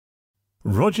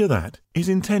Roger That is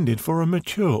intended for a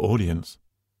mature audience.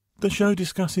 The show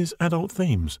discusses adult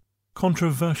themes,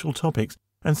 controversial topics,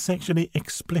 and sexually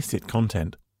explicit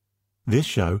content. This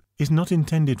show is not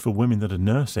intended for women that are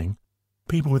nursing,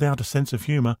 people without a sense of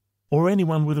humour, or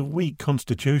anyone with a weak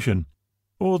constitution,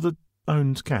 or that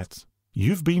owns cats.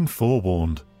 You've been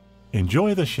forewarned.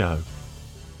 Enjoy the show.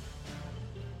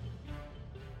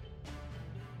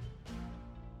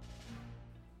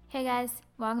 Hey guys,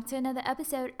 welcome to another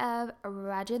episode of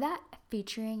Roger That,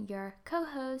 featuring your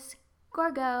co-hosts,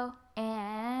 Gorgo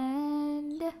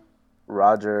and...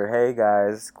 Roger. Hey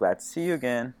guys, glad to see you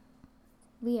again.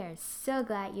 We are so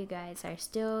glad you guys are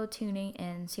still tuning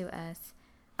in to us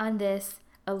on this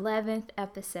 11th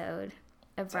episode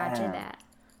of Roger Damn. That.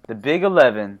 The big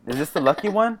 11. Is this the lucky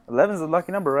one? 11 is a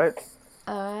lucky number, right?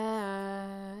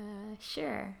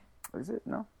 Sure. Is it?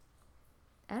 No?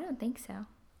 I don't think so.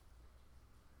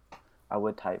 I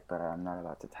would type, but I'm not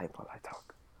allowed to type while I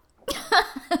talk.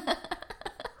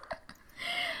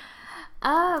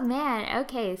 Oh man,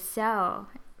 okay, so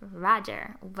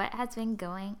Roger, what has been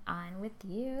going on with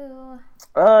you?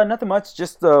 Nothing much.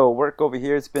 Just work over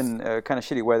here. It's been kind of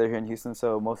shitty weather here in Houston,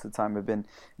 so most of the time I've been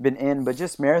in, but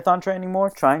just marathon training more,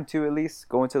 trying to at least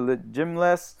go into the gym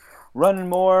less, running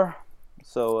more.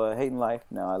 So hating life.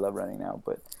 No, I love running now,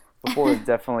 but before it's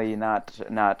definitely not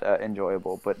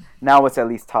enjoyable, but now it's at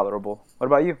least tolerable. What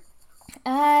about you?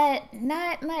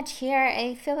 Not much here.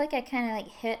 I feel like I kind of like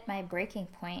hit my breaking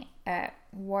point at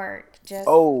work. Just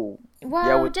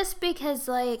because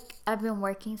like I've been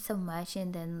working so much,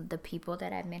 and then the people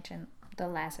that I mentioned the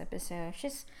last episode,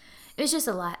 it was just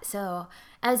a lot. So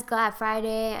I was glad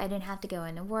Friday I didn't have to go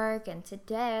into work, and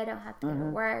today I don't have to go to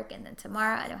work, and then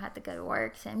tomorrow I don't have to go to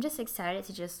work. So I'm just excited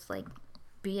to just like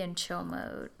be in chill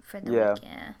mode for the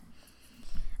weekend.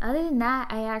 Other than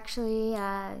that, I actually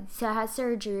so I had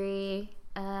surgery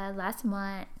last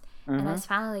month, and I was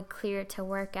finally cleared to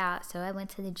work out. So I went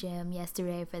to the gym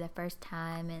yesterday for the first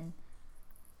time, and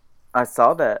I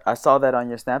saw that on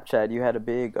your Snapchat. You had a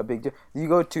big gym. You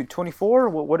go to 24.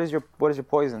 What is your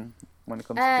poison when it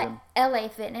comes to gym? LA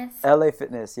Fitness. LA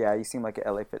Fitness. Yeah, you seem like an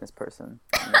LA Fitness person.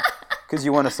 Because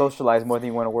you want to socialize more than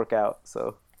you want to work out.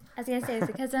 So. I was gonna say it's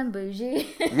because I'm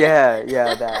bougie. yeah,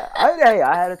 that.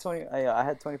 I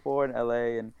had 24 in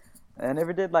LA, and I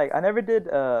never did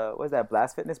what was that,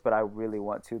 Blast Fitness, but I really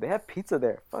want to. They have pizza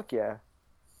there. Fuck yeah.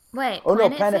 Wait.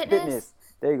 Planet Fitness.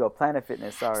 There you go, Planet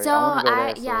Fitness. Sorry. So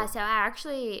I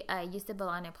actually used to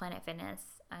belong to Planet Fitness.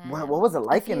 What was it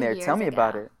like in there? Tell me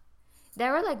about it.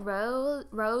 There were like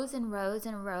rows and rows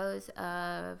and rows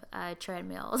of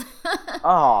treadmills.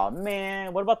 Oh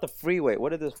man, what about the free weight?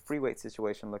 What is this free weight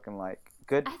situation looking like?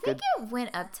 Good. I think it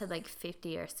went up to like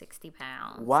 50 or 60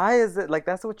 pounds. Why is it like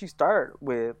that's what you start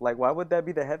with? Like, why would that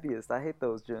be the heaviest? I hate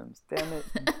those gyms. Damn it.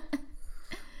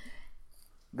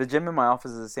 The gym in my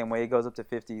office is the same way. It goes up to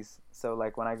 50s. So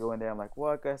like when I go in there, I'm like,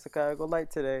 well, I guess I gotta go light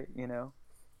today,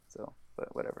 So,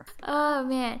 but whatever. Oh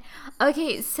man.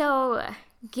 Okay, so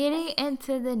getting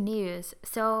into the news.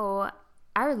 So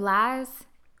our last,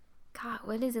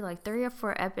 what is it, like 3 or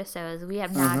 4 episodes, we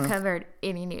have not covered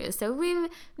any news. So we've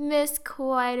missed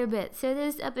quite a bit. So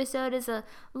this episode is a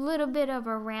little bit of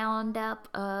a roundup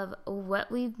of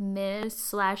what we've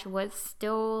missed / what's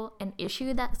still an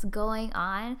issue that's going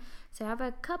on. So I have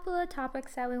a couple of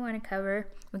topics that we want to cover.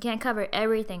 We can't cover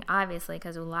everything, obviously,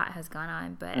 because a lot has gone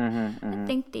on. But I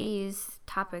think these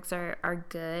topics are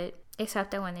good,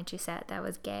 except the one that you said that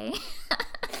was gay.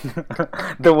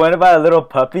 The one about a little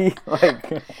puppy?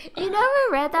 Like, you never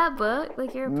read that book?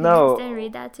 Like your parents No. didn't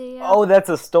read that to you? Oh, that's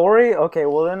a story? Okay,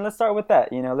 well then let's start with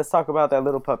that. Let's talk about that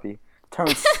little puppy.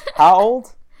 Turns how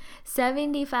old?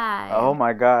 75. Oh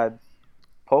my god.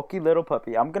 Pokey little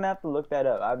puppy. I'm gonna have to look that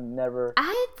up. I've never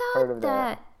heard of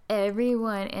that.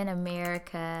 Everyone in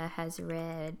America has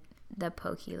read The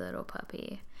Pokey Little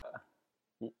Puppy.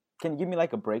 Can you give me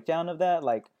like a breakdown of that?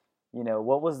 Like,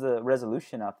 what was the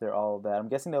resolution after all of that? I'm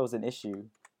guessing that was an issue.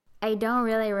 I don't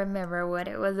really remember what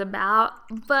it was about,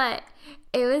 but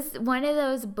it was one of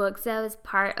those books that was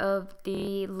part of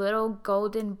the Little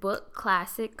Golden Book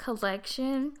Classic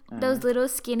collection. Those little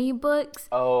skinny books.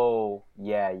 Oh,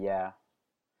 yeah.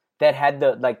 That had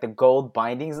the gold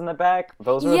bindings in the back.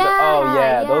 Those were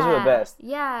those were the best.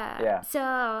 Yeah.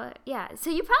 So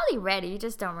you probably read it, you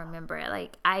just don't remember it.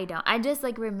 Like I don't. I just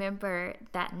remember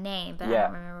that name, but I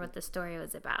don't remember what the story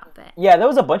was about. But yeah, there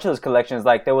was a bunch of those collections.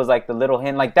 Like there was the Little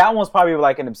Hen. Like that one was probably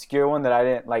an obscure one that I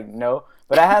didn't know.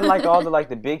 But I had all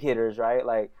the big hitters, right?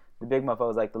 Like the big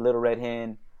motherfucker was the Little Red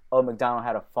Hen. Old MacDonald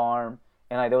Had a Farm.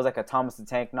 And there was a Thomas the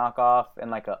Tank knockoff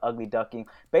and a Ugly Duckling.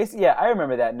 Basically, yeah, I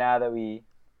remember that now that we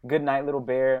Good Night, Little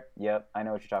Bear. Yep, I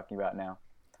know what you're talking about now.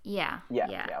 Yeah.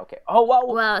 Okay. Oh wow.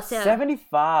 Well, so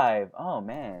 75. Oh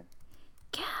man.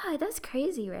 God, that's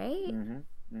crazy, right?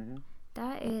 Mm-hmm.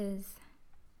 That is.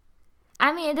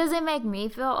 I mean, it doesn't make me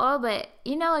feel old, but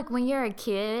you know, like when you're a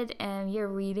kid and you're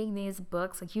reading these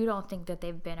books, like you don't think that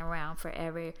they've been around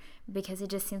forever because it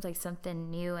just seems like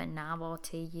something new and novel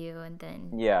to you. And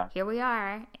then here we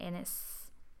are, and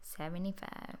it's 75.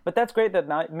 But that's great that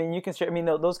now. I mean, you can share. I mean,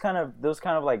 those kind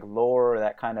of like lore,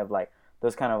 that kind of like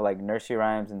those kind of like nursery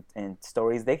rhymes and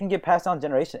stories, they can get passed down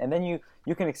generation, and then you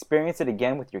can experience it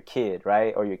again with your kid,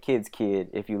 right, or your kid's kid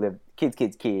if you live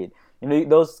kid's kid. You know,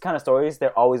 those kind of stories,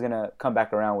 they're always gonna come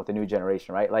back around with a new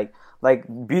generation, right? Like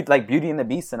Beauty and the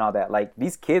Beast and all that. Like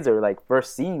these kids are like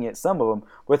first seeing it. Some of them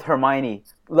with Hermione.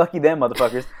 Lucky them,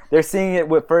 motherfuckers. They're seeing it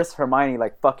with first Hermione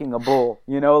like fucking a bull.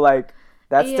 You know, like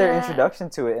that's their introduction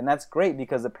to it, and that's great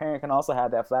because the parent can also have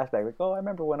that flashback. Like, oh, I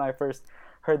remember when I first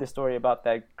heard the story about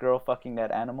that girl fucking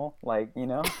that animal. Like, you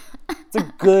know, it's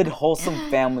a good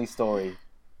wholesome family story.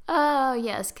 Oh,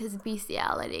 yes, because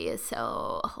bestiality is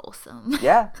so wholesome.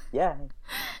 Yeah.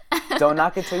 Don't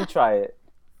knock it till you try it.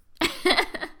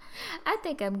 I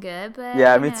think I'm good, but...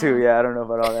 Yeah, me too. Yeah, I don't know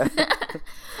about all that.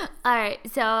 All right,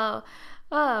 so...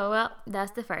 Oh, well,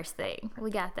 that's the first thing. We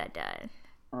got that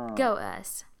done. Go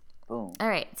us. Boom. All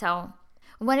right, so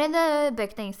one of the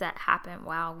big things that happened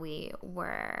while we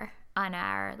were on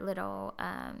our little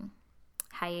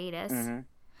hiatus... Mm-hmm.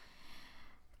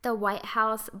 The White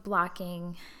House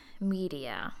blocking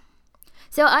media.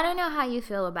 So I don't know how you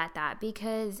feel about that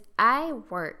because I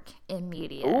work in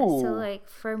media. Ooh. So like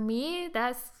for me,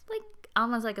 that's like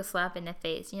almost like a slap in the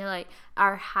face. You know, like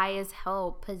our highest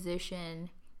held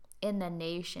position in the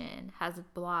nation has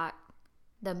blocked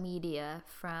the media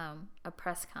from a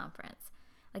press conference.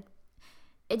 Like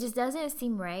it just doesn't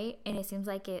seem right, and it seems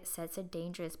like it sets a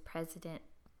dangerous precedent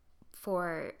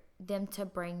for them to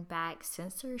bring back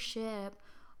censorship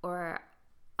or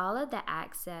all of the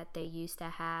acts that they used to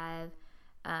have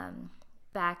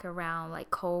back around like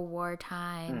Cold War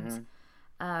times.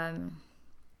 Mm-hmm.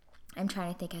 I'm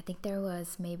trying to think. I think there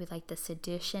was maybe like the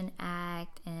Sedition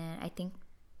Act, and I think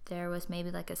there was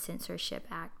maybe like a censorship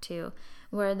act too,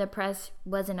 where the press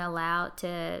wasn't allowed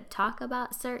to talk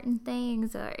about certain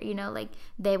things, or you know, like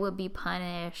they would be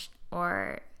punished,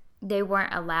 or they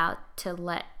weren't allowed to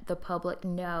let the public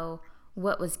know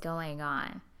what was going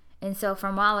on. And so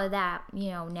from all of that,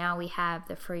 you know, now we have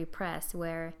the free press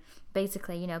where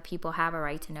basically, you know, people have a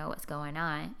right to know what's going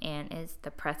on, and it's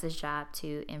the press's job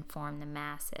to inform the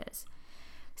masses.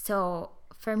 So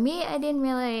for me, I didn't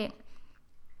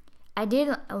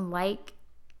like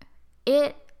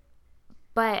it,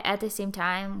 but at the same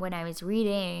time, when I was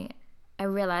reading, I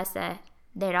realized that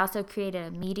they'd also created a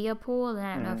media pool, and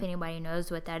I don't know if anybody knows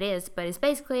what that is, but it's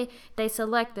basically they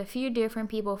select a few different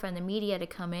people from the media to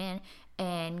come in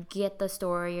and get the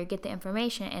story or get the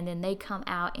information, and then they come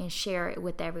out and share it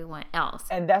with everyone else.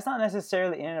 And that's not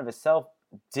necessarily in and of itself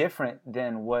different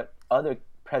than what other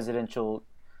presidents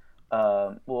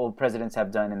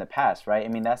have done in the past, right? I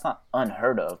mean, that's not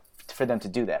unheard of for them to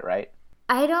do that, right?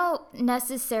 I don't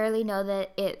necessarily know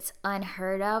that it's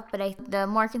unheard of, but the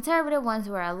more conservative ones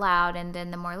were allowed, and then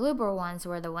the more liberal ones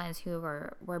were the ones who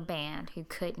were banned, who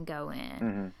couldn't go in.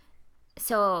 Mm-hmm.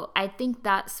 So I think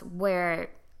that's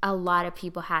where a lot of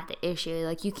people had the issue.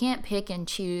 Like, you can't pick and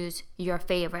choose your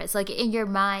favorites. Like, in your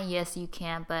mind, yes, you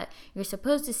can, but you're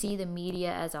supposed to see the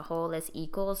media as a whole as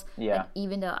equals. Yeah. And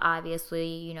even though obviously,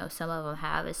 you know, some of them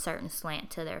have a certain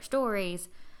slant to their stories,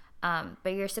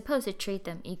 but you're supposed to treat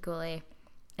them equally.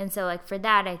 And so, like, for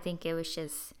that, I think it was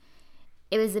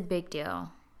a big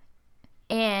deal.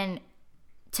 And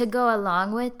to go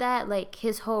along with that, like,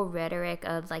 his whole rhetoric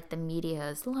of, like, the media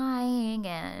is lying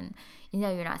and, you know,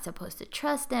 you're not supposed to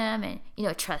trust them and, you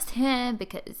know, trust him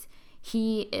because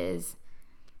he is,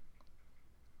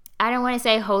 I don't want to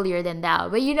say holier than thou,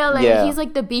 but, you know, like, he's,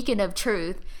 like, the beacon of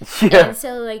truth. Yeah. And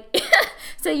so, like,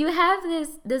 so you have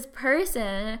this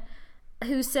person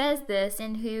who says this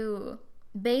and who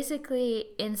basically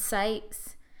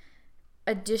incites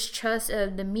a distrust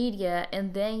of the media,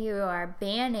 and then you are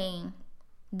banning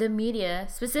the media,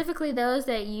 specifically those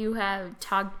that you have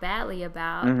talked badly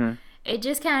about. Mm-hmm. It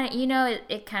just kind of, you know,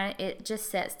 it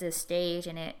just sets the stage,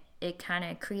 and it kind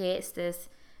of creates this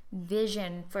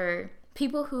vision for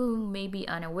people who may be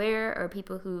unaware or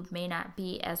people who may not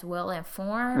be as well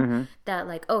informed, that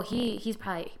like, oh, he's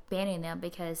probably banning them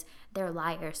because they're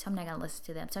liars, so I'm not going to listen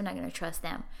to them, so I'm not going to trust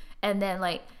them. And then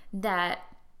like that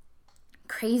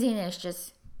craziness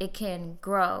just, it can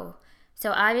grow.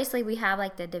 So obviously we have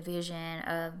like the division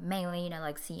of mainly,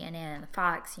 like CNN,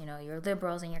 Fox, your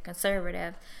liberals and your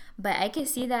conservative. But I can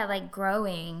see that like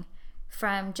growing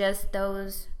from just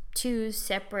those two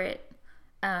separate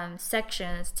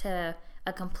sections to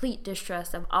a complete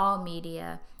distrust of all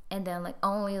media, and then like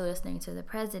only listening to the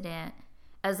president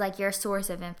as like your source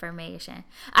of information.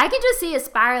 I can just see it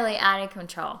spiraling out of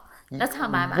control. That's how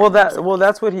my mind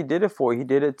that's what he did it for. He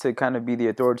did it to kind of be the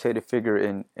authoritative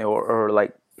figure or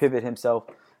like pivot himself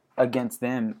against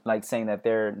them, like saying that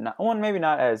they're not, well, maybe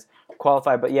not as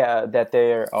qualified, but yeah, that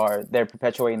they're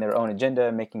perpetuating their own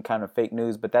agenda, making kind of fake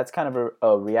news. But that's kind of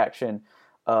a reaction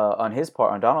on his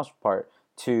part, on Donald's part,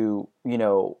 to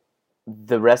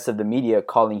the rest of the media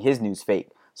calling his news fake.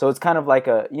 So it's kind of like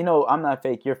I'm not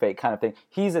fake, you're fake kind of thing.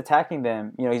 He's attacking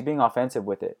them, he's being offensive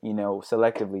with it,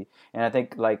 selectively. And I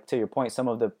think, like, to your point, some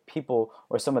of the people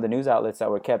or some of the news outlets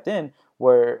that were kept in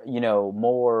were,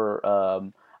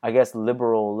 more, I guess,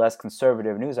 liberal, less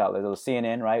conservative news outlets. It was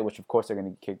CNN, right, which of course they're going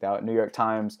to get kicked out. New York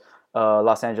Times,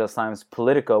 Los Angeles Times,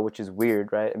 Politico, which is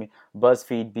weird, right? I mean,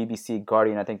 BuzzFeed, BBC,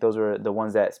 Guardian, I think those were the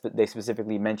ones that they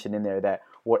specifically mentioned in there that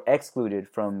were excluded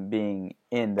from being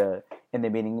in the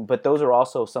meeting. But those are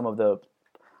also some of the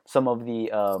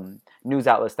news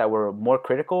outlets that were more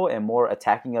critical and more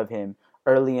attacking of him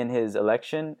early in his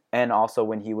election, and also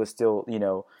when he was still,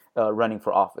 running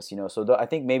for office. So I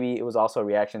think maybe it was also a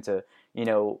reaction to,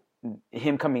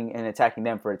 him coming and attacking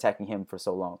them for attacking him for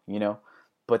so long.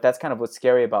 But that's kind of what's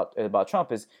scary about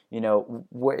Trump is,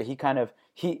 where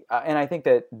and I think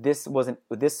that this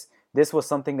was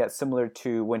something that's similar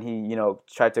to when he,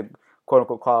 tried to quote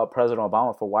unquote call out President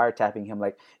Obama for wiretapping him.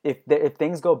 Like if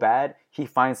things go bad, he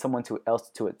finds someone else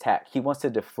to attack. He wants to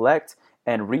deflect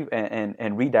and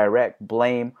redirect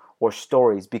blame or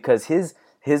stories, because his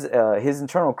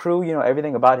internal crew,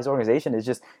 everything about his organization is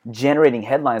just generating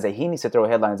headlines that he needs to throw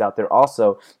headlines out there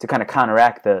also to kind of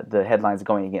counteract the headlines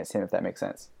going against him, if that makes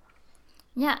sense.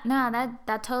 Yeah, no,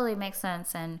 that totally makes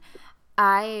sense. And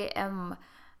I am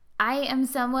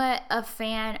somewhat a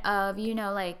fan of,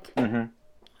 Mm-hmm.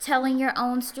 telling your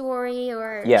own story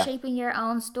or shaping your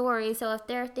own story. So if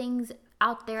there are things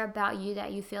out there about you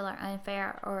that you feel are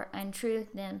unfair or untrue,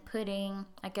 then putting,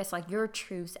 I guess, like your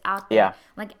truths out there. Yeah.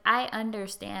 Like, I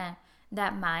understand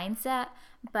that mindset,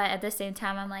 but at the same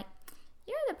time, I'm like,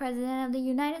 you're the president of the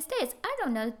United States. I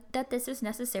don't know that this is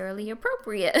necessarily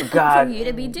appropriate for you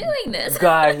to be doing this.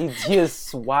 God, he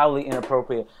is wildly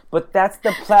inappropriate. But that's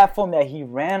the platform that he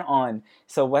ran on.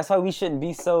 So that's why we shouldn't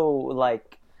be so,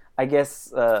 like, I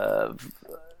guess,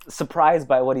 surprised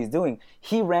by what he's doing.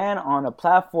 He ran on a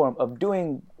platform of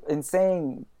doing and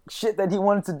saying shit that he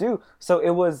wanted to do. So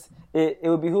it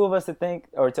would behoove us to think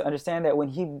or to understand that when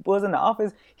he was in the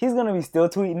office, he's gonna be still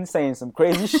tweeting, saying some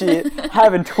crazy shit,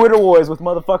 having Twitter wars with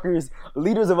motherfuckers,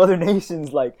 leaders of other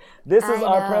nations. Like, this is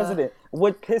our president.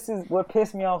 What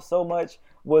pissed me off so much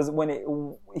was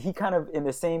when he kind of, in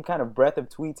the same kind of breath of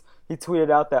tweets, he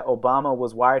tweeted out that Obama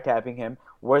was wiretapping him.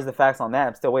 Where's the facts on that?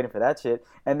 I'm still waiting for that shit.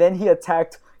 And then he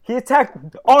attacked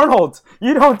Arnold.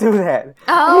 You don't do that.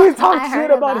 Oh, he talked shit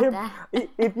about him. That.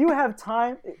 If you have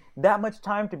time, that much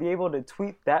time to be able to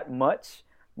tweet that much,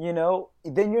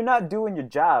 then you're not doing your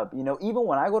job. Even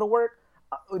when I go to work,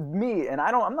 me, and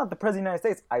I'm not the president of the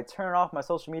United States. I turn off my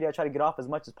social media. I try to get off as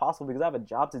much as possible because I have a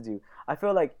job to do. I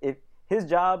feel like if his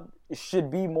job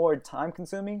should be more time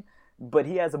consuming, but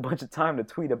he has a bunch of time to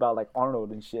tweet about like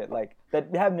Arnold and shit like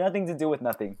that have nothing to do with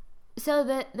nothing. So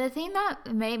the thing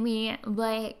that made me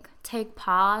like take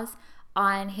pause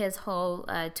on his whole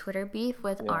Twitter beef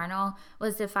with Arnold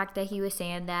was the fact that he was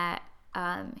saying that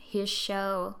his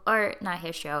show, or not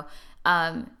his show,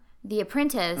 The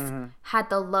Apprentice had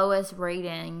the lowest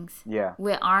ratings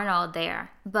with Arnold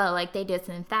there. But like they did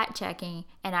some fact checking,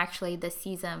 and actually the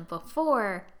season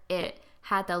before it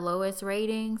had the lowest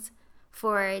ratings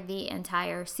for the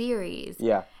entire series.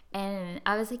 Yeah. And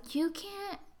I was like, you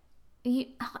can't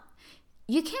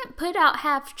put out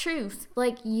half truths.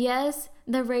 Like, yes,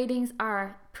 the ratings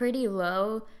are pretty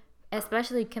low,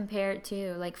 especially compared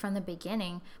to like from the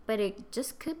beginning, but it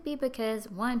just could be because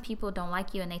one, people don't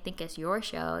like you and they think it's your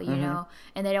show, you know,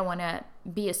 and they don't want to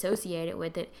be associated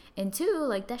with it. And two,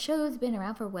 like that show has been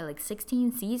around for what, like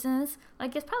 16 seasons.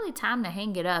 Like it's probably time to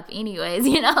hang it up anyways,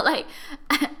 like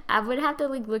I would have to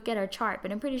like look at our chart,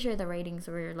 but I'm pretty sure the ratings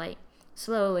were like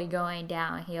slowly going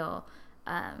downhill.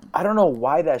 I don't know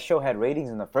why that show had ratings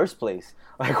in the first place.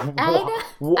 Like,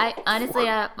 I honestly,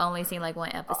 I've only seen like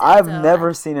one episode. I've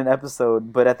never seen an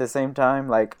episode, but at the same time,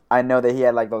 like I know that he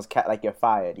had like those like you're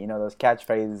fired, those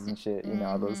catchphrases and shit,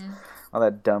 all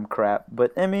that dumb crap.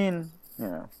 But I mean,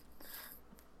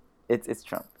 it's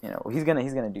Trump. He's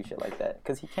gonna do shit like that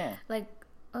because he can. Like,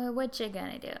 what you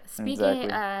gonna do?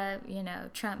 Speaking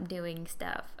of Trump doing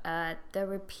stuff, the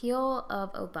repeal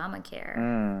of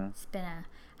Obamacare. It's been a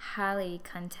highly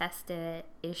contested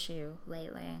issue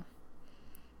lately.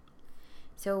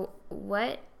 So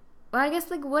what are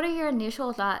your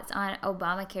initial thoughts on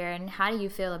Obamacare, and how do you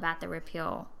feel about the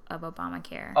repeal of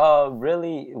Obamacare?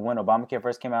 Really, when Obamacare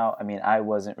first came out, I mean, I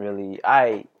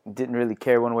didn't really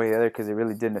care one way or the other because it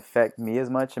really didn't affect me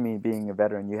as much. I mean, being a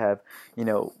veteran, you have,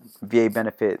 VA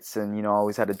benefits and,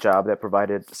 always had a job that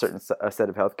provided a set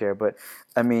of healthcare. But,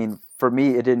 I mean, for me,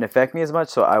 it didn't affect me as much,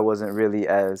 so I wasn't really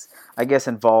as, I guess,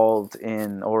 involved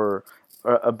in or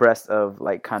abreast of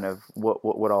like kind of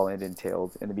what all it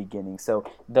entailed in the beginning. So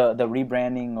the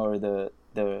rebranding or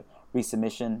the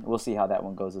resubmission, we'll see how that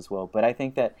one goes as well. But I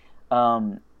think that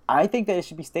it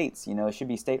should be states. It should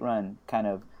be state run kind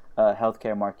of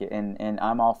healthcare market, and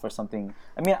I'm all for something.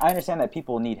 I mean, I understand that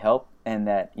people need help and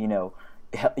that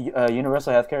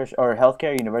universal healthcare or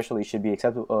healthcare universally should be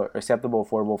acceptable,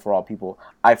 affordable for all people.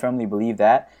 I firmly believe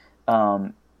that,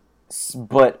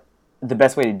 but the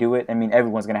best way to do it, I mean,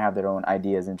 everyone's going to have their own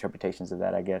ideas and interpretations of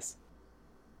that, I guess.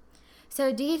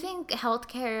 So do you think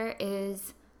healthcare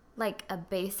is like a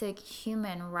basic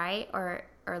human right or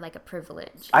like a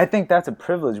privilege? I think that's a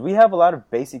privilege. We have a lot of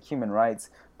basic human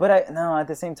rights, but at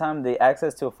the same time, the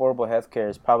access to affordable healthcare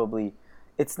is probably,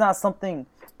 it's not something,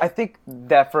 I think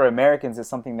that for Americans it's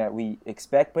something that we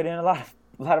expect, but in a lot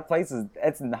of places,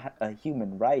 it's not a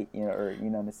human right, or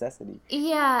necessity.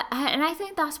 Yeah, and I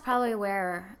think that's probably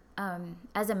where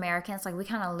as Americans, like, we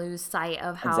kind of lose sight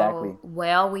of how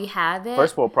well we have it.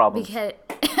 First world problems. Because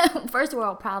first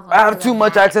world problems. I have too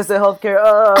much access to healthcare.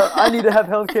 I need to have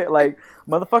healthcare. Like,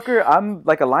 motherfucker, I'm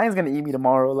like, a lion's gonna eat me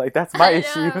tomorrow. Like, that's my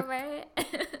issue. Right?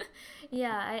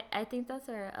 Yeah, I think that's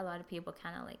where a lot of people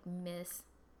kind of like miss.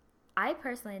 I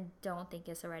personally don't think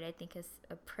it's a right. I think it's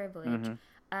a privilege.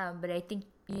 Mm-hmm. But I think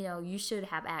you should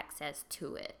have access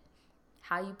to it.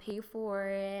 How you pay for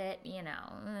it,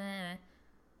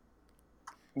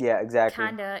 Yeah, exactly.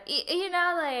 Kind of,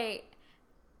 like,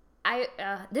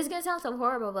 this is going to sound so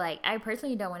horrible, but, like, I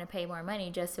personally don't want to pay more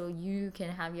money just so you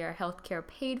can have your health care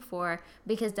paid for,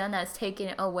 because then that's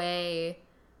taking away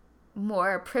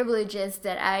more privileges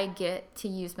that I get to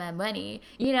use my money,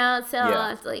 so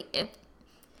yeah. It's like,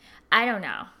 I don't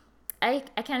know. I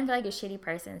kind of feel like a shitty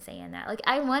person saying that. Like,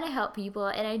 I want to help people,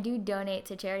 and I do donate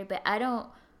to charity, but I don't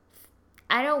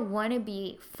want to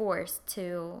be forced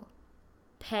to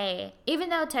pay, even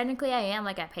though technically I am.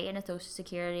 Like, I pay into Social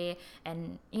Security,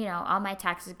 and all my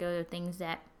taxes go to things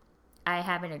that I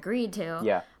haven't agreed to.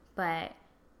 Yeah. But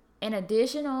an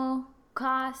additional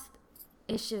cost,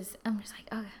 I'm just like,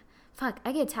 oh fuck,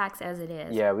 I get taxed as it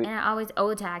is. Yeah. And I always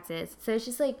owe taxes, so it's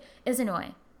just like, it's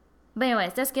annoying. But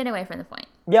anyways, let's get away from the point.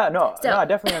 Yeah, no, I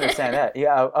definitely understand that.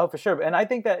 Yeah, for sure. And I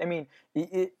think that, I mean,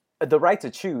 the right to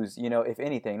choose, if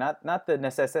anything, not the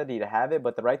necessity to have it,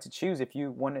 but the right to choose if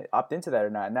you want to opt into that or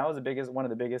not. And that was one of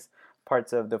the biggest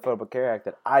parts of the Affordable Care Act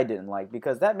that I didn't like,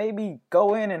 because that made me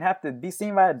go in and have to be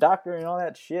seen by a doctor and all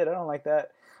that shit. I don't like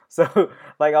that. So,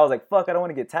 like, I was like, fuck, I don't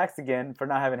want to get taxed again for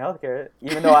not having healthcare,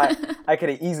 even though I could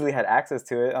have easily had access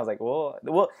to it. I was like, well,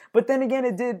 but then again,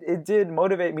 it did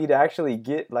motivate me to actually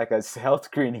get, like, a health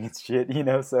screening and shit,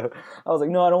 So I was like,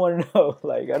 no, I don't want to know.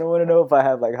 Like, I don't want to know if I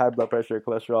have, like, high blood pressure or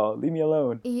cholesterol. Leave me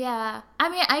alone. Yeah. I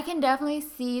mean, I can definitely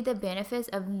see the benefits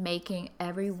of making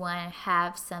everyone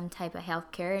have some type of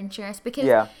healthcare insurance,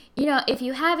 because, if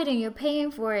you have it and you're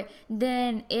paying for it,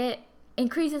 then it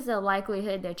increases the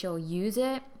likelihood that you'll use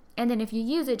it. And then if you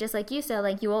use it, just like you said,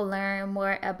 like, you will learn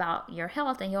more about your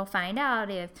health, and you'll find out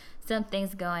if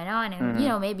something's going on, and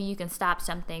mm-hmm. Maybe you can stop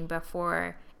something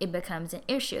before it becomes an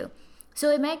issue. So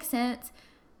it makes sense,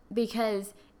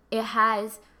 because it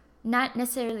has not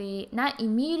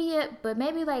immediate, but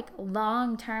maybe like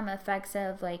long-term effects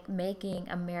of like making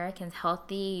Americans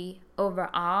healthy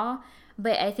overall.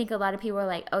 But I think a lot of people are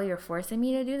like, oh, you're forcing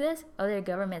me to do this? Oh, the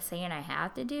government's saying I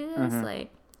have to do this? Mm-hmm.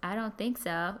 Like, I don't think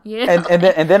so.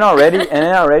 And then already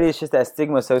it's just that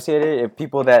stigma associated. If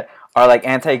people that are like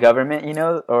anti-government,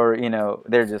 or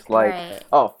they're just like, right.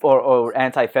 or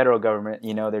anti-federal government,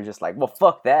 they're just like, well,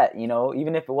 fuck that,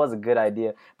 even if it was a good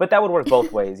idea. But that would work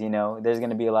both ways, There's going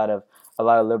to be a lot of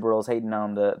liberals hating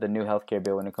on the new healthcare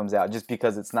bill when it comes out, just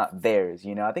because it's not theirs.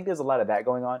 I think there's a lot of that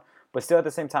going on. But still, at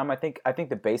the same time, I think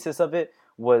the basis of it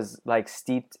was like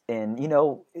steeped in,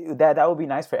 that would be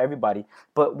nice for everybody.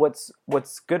 But what's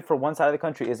good for one side of the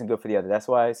country isn't good for the other. That's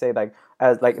why I say, like,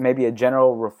 as like maybe a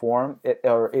general reform, it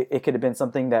could have been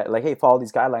something that, like, hey, follow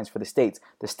these guidelines for the states.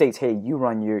 The states, hey, you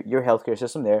run your healthcare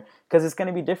system there, because it's going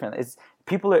to be different.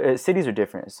 Cities are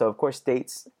different, so of course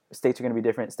states are going to be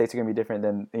different. States are going to be different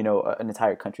than an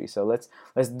entire country. So let's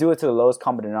do it to the lowest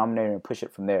common denominator and push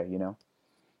it from there.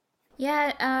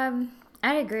 Yeah,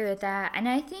 I'd agree with that, and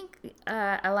I think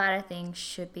a lot of things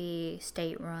should be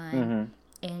state run,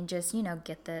 and just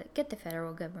get the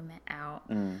federal government out.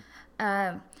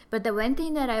 But the one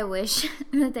thing that I wish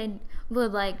that they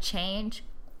would like change,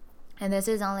 and this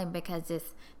is only because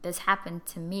this happened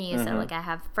to me, so like I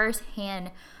have firsthand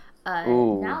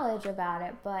knowledge about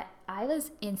it. But I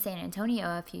was in San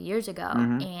Antonio a few years ago,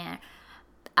 and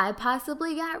I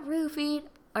possibly got roofied,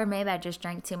 or maybe I just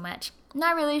drank too much.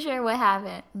 Not really sure what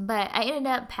happened, but I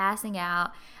ended up passing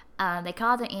out. They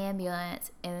called an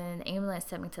ambulance, and the ambulance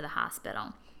took me to the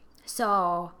hospital.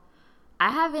 So I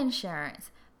have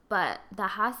insurance, but the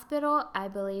hospital, I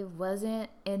believe, wasn't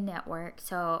in network,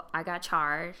 so I got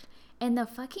charged. And the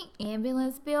fucking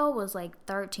ambulance bill was like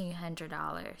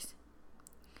 $1,300.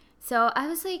 So I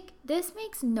was like, this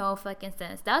makes no fucking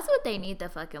sense. That's what they need to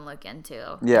fucking look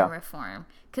into and reform.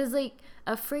 Because, like,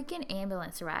 a freaking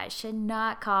ambulance ride should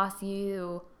not cost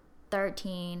you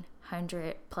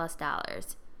 $1,300 plus.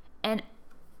 And,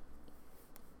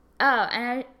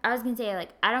 I was going to say, like,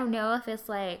 I don't know if it's,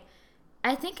 like,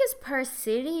 I think it's per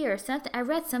city or something. I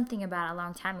read something about it a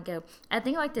long time ago. I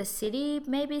think, like, the city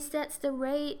maybe sets the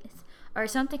rates or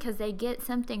something because they get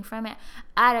something from it.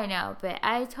 I don't know, but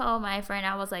I told my friend,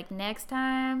 I was like, next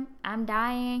time I'm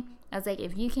dying, I was like,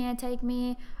 if you can't take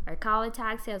me or call a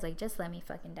taxi, I was like, just let me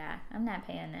fucking die. I'm not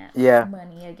paying that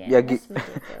money again. Yeah,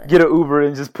 get an Uber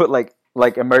and just put like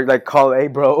call, hey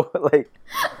bro, like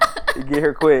get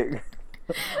here quick.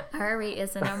 Hurry,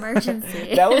 it's an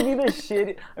emergency. That would be the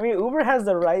shit. I mean, Uber has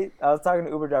the right. I was talking to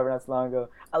Uber driver not so long ago.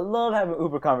 I love having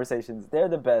Uber conversations. They're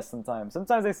the best sometimes.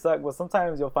 Sometimes they suck, but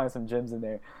sometimes you'll find some gems in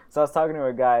there. So I was talking to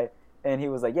a guy, and he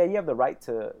was like, yeah, you have the right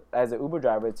to, as an Uber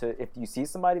driver, to, if you see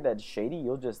somebody that's shady,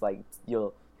 you'll just like,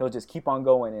 he'll just keep on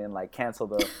going and like cancel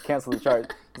the charge.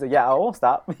 He's like, yeah, I won't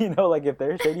stop. Like if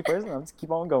they're a shady person, I'll just keep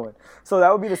on going. So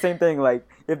that would be the same thing. Like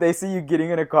if they see you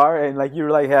getting in a car and like you're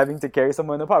like having to carry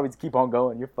someone, they'll probably just keep on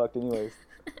going. You're fucked anyways.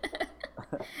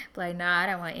 Like, no, I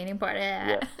don't want any part of that.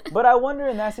 Yeah. But I wonder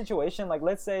in that situation, like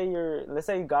let's say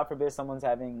God forbid someone's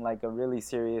having like a really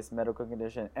serious medical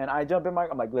condition, and I'm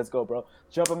like, let's go, bro.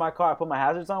 Jump in my car, I put my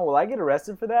hazards on. Will I get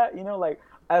arrested for that? Like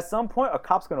at some point a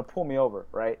cop's gonna pull me over,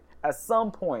 right? At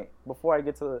some point before I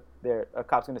get to there, a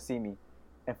cop's gonna see me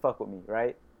and fuck with me,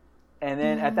 right? And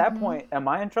then at that point, am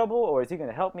I in trouble, or is he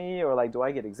gonna help me, or like do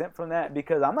I get exempt from that?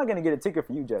 Because I'm not gonna get a ticket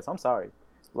for you, Jess. I'm sorry.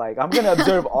 Like I'm gonna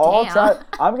observe all time.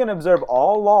 I'm gonna observe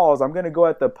all laws. I'm gonna go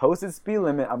at the posted speed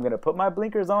limit. I'm gonna put my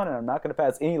blinkers on, and I'm not gonna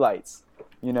pass any lights.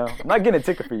 I'm not getting a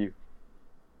ticket for you.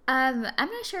 I'm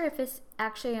not sure if it's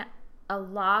actually a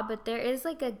law, but there is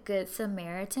like a Good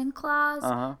Samaritan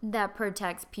clause that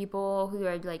protects people who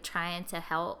are like trying to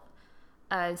help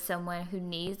someone who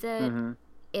needs it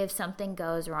if something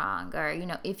goes wrong, or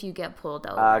if you get pulled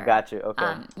over. Got you.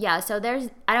 Okay. Yeah, so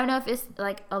I don't know if it's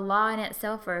like a law in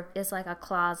itself or if it's like a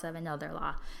clause of another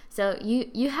law. So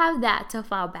you have that to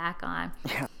fall back on.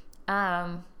 Yeah.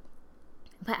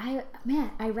 But I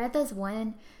read this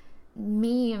one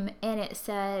meme, and it was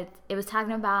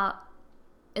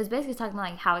basically talking about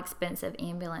like how expensive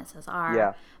ambulances are.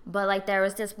 Yeah. But like there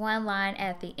was this one line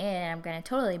at the end, I'm gonna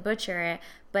totally butcher it,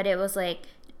 but it was like,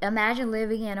 imagine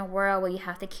living in a world where you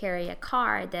have to carry a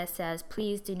card that says,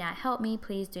 please do not help me,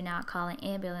 please do not call an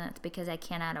ambulance because I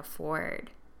cannot afford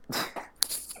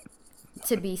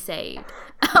to be saved.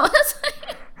 I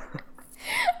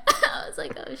was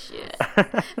like, oh shit.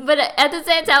 But at the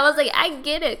same time, I was like, I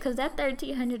get it, because that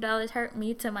 $1,300 hurt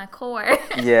me to my core.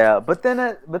 Yeah, but then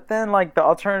like the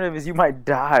alternative is you might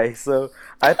die. So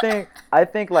I think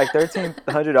like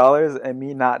 $1,300 and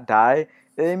me not die.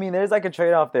 I mean, there's like a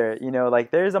trade-off there.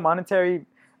 Like there's a monetary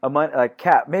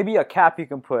cap, maybe a cap you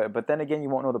can put, but then again, you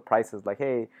won't know the prices. Like,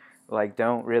 hey, like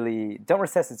don't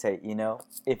resuscitate.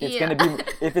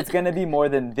 If it's gonna be more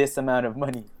than this amount of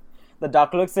money. The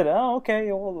doctor looks at it. Oh,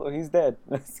 okay. Well, he's dead.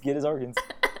 Let's get his organs.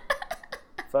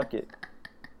 Fuck it.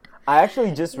 I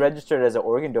actually just registered as an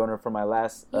organ donor for my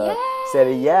last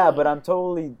study. Yeah, but I'm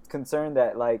totally concerned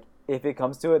that like if it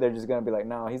comes to it, they're just gonna be like,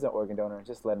 no, he's an organ donor.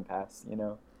 Just let him pass.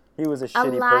 He was a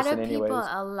shitty person anyways.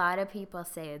 A lot of people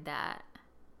say that.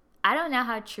 I don't know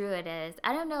how true it is.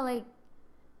 I don't know, like,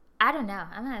 I don't know.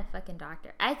 I'm not a fucking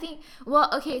doctor. I think, well,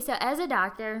 okay, so as a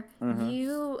doctor,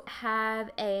 you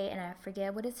have and I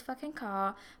forget what it's fucking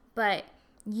called, but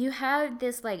you have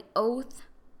this, like, oath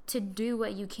to do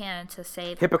what you can to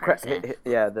save the person. The Hippocratic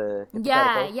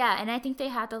oath. Yeah, and I think they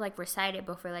have to, like, recite it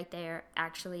before, like, they're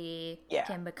actually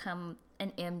can become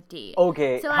an MD.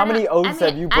 Okay, so how many oaths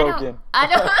have you broken? I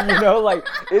don't you know, like,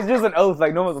 it's just an oath,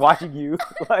 like, no one's watching you.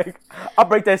 Like, I'll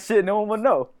break that shit, no one would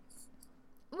know.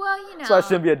 Well, you know. So I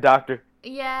shouldn't be a doctor.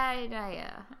 Yeah.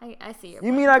 I see your point.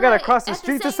 You mean I gotta cross the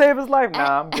street to save his life?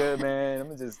 Nah, I'm good, man. I'm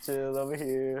gonna just chill over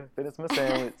here, finish my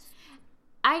sandwich.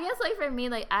 I guess, like, for me,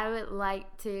 like, I would like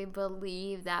to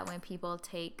believe that when people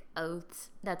take oaths,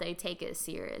 that they take it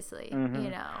seriously, you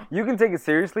know? You can take it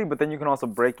seriously, but then you can also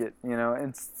break it, you know,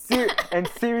 and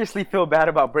seriously feel bad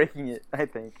about breaking it, I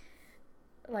think.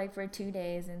 Like, for 2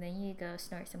 days, and then you go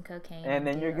snort some cocaine. And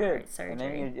then you're good. And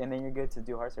then you're good to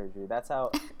do heart surgery. That's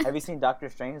how... Have you seen Doctor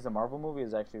Strange? The Marvel movie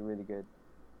is actually really good.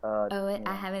 I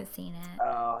haven't seen it.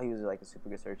 Oh, he was, like, a super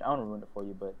good surgeon. I don't want to ruin it for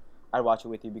you, but I'd watch it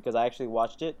with you because I actually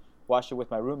watched it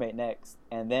with my roommate next,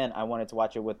 and then I wanted to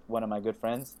watch it with one of my good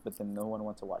friends, but then no one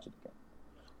wants to watch it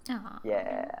again. Aww.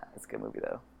 Yeah, it's a good movie,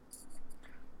 though.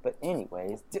 But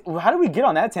anyways, how do we get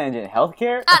on that tangent?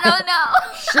 Healthcare? I don't know.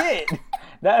 Shit!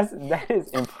 That is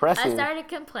impressive. I started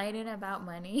complaining about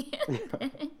money, and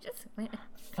then it just went.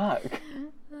 Fuck.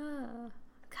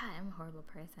 God, I'm a horrible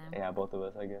person. Yeah, both of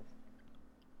us, I guess.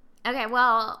 Okay,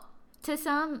 well, to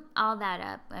sum all that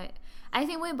up, I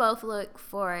think we both look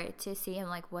forward to seeing,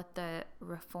 like, what the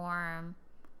reform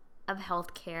of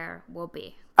healthcare will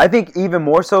be. I think even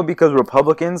more so because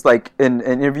Republicans, like, in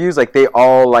interviews, like, they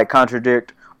all, like,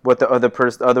 contradict what the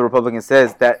other Republican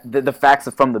says, that the facts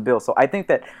are from the bill. So I think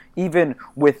that even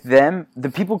with them, the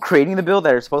people creating the bill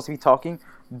that are supposed to be talking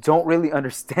don't really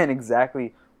understand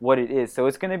exactly what it is. So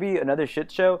it's going to be another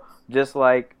shit show, just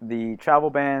like the travel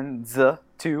bans,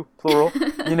 too, plural.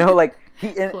 You know, like,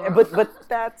 but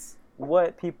that's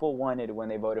what people wanted when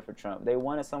they voted for Trump. They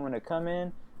wanted someone to come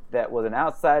in that was an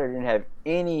outsider, didn't have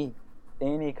any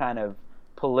kind of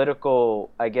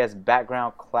political, I guess,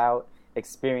 background, clout,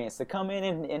 experience, to come in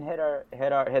and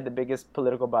head the biggest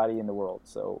political body in the world.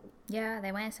 So yeah,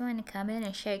 they wanted someone to come in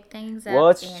and shake things up. Well,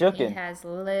 it's and shooken. He has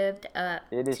lived up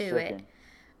to it.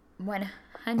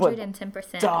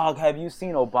 110%. Dog, have you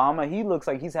seen Obama? He looks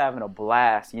like he's having a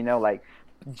blast. You know, like,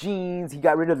 jeans. He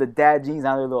got rid of the dad jeans.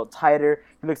 Now they're a little tighter.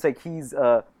 He looks like he's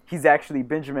actually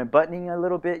Benjamin Buttoning a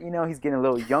little bit. You know, he's getting a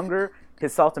little younger.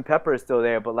 His salt and pepper is still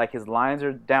there, but, like, his lines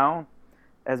are down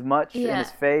as much in his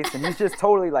face, and he's just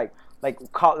totally like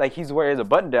he's wearing a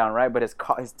button down, right? But his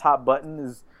top button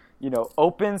is, you know,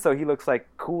 open, so he looks like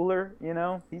cooler. You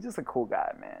know, he's just a cool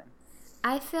guy, man.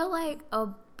 I feel like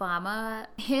Obama,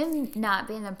 him not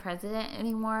being the president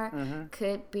anymore,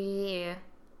 could be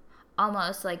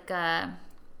almost like I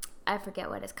forget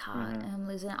what it's called. I'm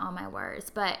losing all my words,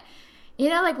 but you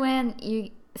know, like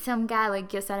when some guy, like,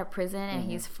 gets out of prison and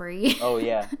he's free. Oh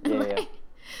yeah, yeah.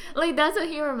 Like, that's what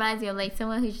he reminds me of, like,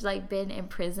 someone who's, like, been in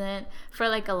prison for,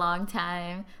 like, a long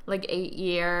time, like 8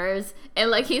 years, and,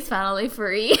 like, he's finally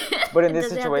free. But in this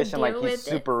situation, like, he's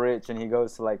super rich, and he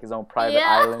goes to, like, his own private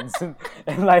islands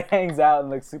and, like, hangs out and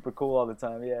looks super cool all the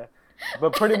time, yeah.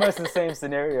 But pretty much the same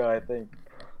scenario, I think.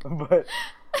 But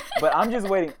I'm just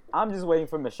waiting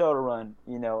for Michelle to run,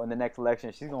 you know, in the next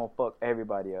election. She's gonna fuck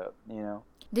everybody up, you know.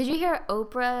 Did you hear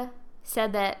Oprah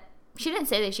said that? She didn't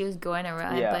say that she was going to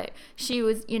run, but she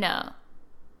was, you know,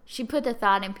 she put the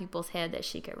thought in people's head that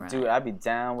she could run. Dude, I'd be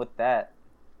down with that.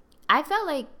 I felt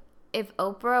like if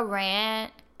Oprah ran,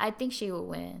 I think she would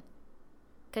win.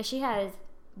 Because she has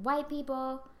white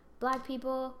people, black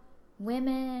people,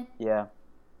 women. Yeah.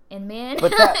 And men.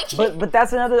 But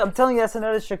that's another, I'm telling you, that's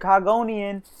another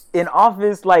Chicagonian in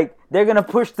office. Like, they're going to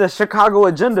push the Chicago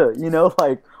agenda, you know,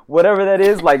 like, whatever that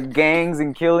is, like gangs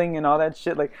and killing and all that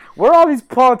shit. Like, where all these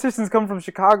politicians come from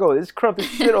Chicago? It's corrupt as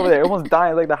shit over there. Everyone's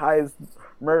dying, like the highest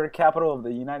murder capital of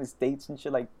the United States and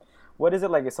shit. Like, what is it?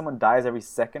 Like, if someone dies every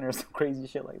second or some crazy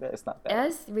shit like that? It's not that.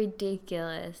 That's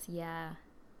ridiculous, yeah.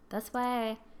 That's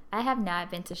why I have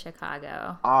not been to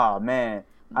Chicago. Oh, man.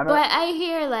 But I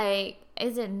hear, like,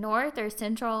 is it north or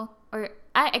central? Or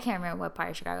I can't remember what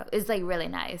part of Chicago. It's, like, really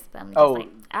nice. But I'm just like,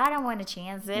 I don't want to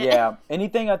chance it. Yeah.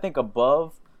 Anything I think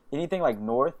above... Anything like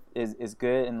north is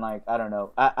good, and like, I don't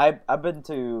know. I've been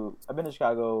to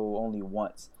Chicago only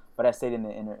once, but I stayed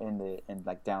in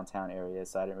like downtown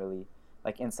areas, so I didn't really,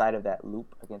 like, inside of that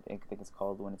loop. I think it's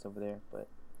called when it's over there, but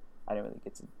I didn't really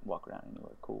get to walk around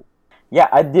anywhere cool. Yeah,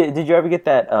 I did. Did you ever get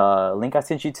that link I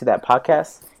sent you to that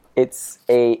podcast? It's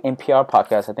a NPR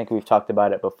podcast. I think we've talked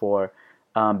about it before.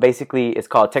 Basically, it's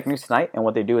called Tech News Tonight, and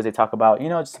what they do is they talk about,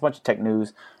 just a bunch of tech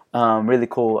news. Really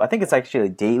cool. I think it's actually a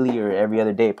daily or every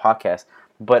other day podcast.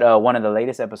 But one of the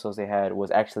latest episodes they had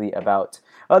was actually about.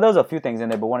 There was a few things in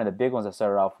there, but one of the big ones that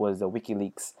started off was the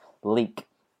WikiLeaks leak.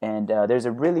 And there's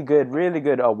a really good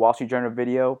Wall Street Journal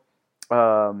video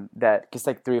that gets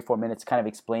like 3 or 4 minutes, kind of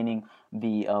explaining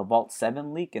the Vault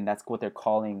 7 leak, and that's what they're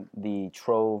calling the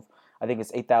trove. I think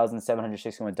it's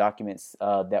 8,761 documents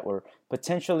that were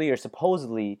potentially or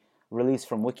supposedly released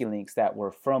from WikiLeaks that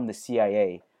were from the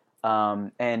CIA.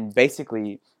 And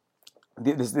basically,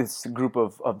 this group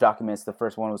of documents, the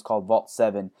first one was called Vault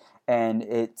 7, and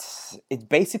it's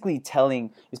basically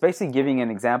giving an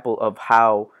example of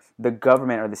how the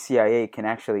government or the CIA can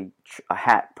actually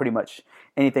hack pretty much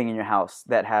anything in your house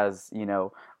that has,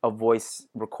 a voice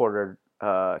recorder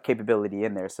capability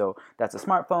in there. So that's a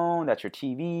smartphone, that's your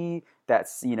TV,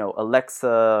 that's Alexa,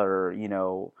 or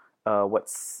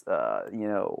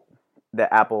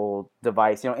the Apple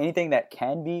device, anything that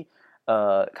can be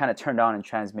kind of turned on and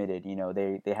transmitted.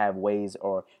 They have ways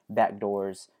or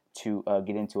backdoors to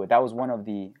get into it. That was one of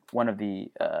the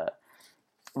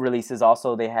releases.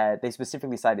 Also, they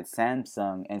specifically cited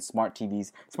Samsung and smart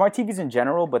TVs in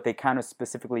general, but they kind of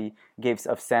specifically gave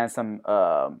of Samsung.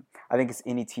 I think it's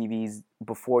any TVs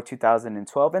before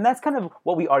 2012, and that's kind of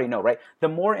what we already know, right? The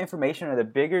more information or the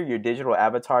bigger your digital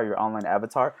avatar, your online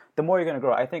avatar, the more you're gonna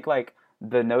grow. I think like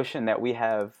the notion that we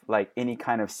have like any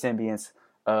kind of semblance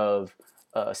of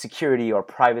security or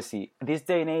privacy this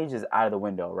day and age is out of the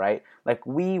window, right? Like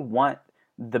we want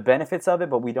the benefits of it,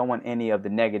 but we don't want any of the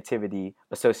negativity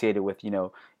associated with,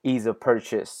 ease of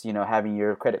purchase, having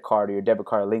your credit card or your debit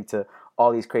card linked to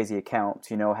all these crazy accounts,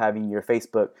 having your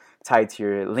Facebook tied to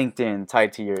your LinkedIn,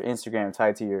 tied to your Instagram,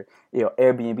 tied to your,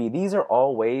 Airbnb. These are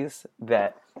all ways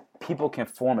that people can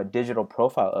form a digital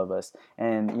profile of us.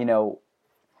 And,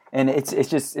 and it's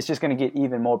just going to get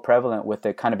even more prevalent with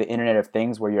the kind of the Internet of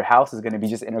Things, where your house is going to be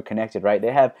just interconnected, right?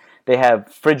 They have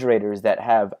refrigerators that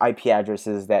have IP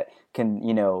addresses that can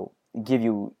give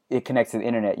you, it connects to the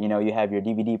internet. You have your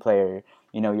DVD player,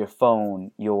 your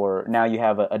phone, now you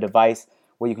have a device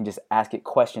where you can just ask it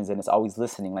questions and it's always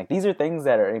listening. Like these are things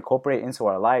that are incorporated into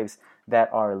our lives that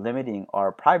are limiting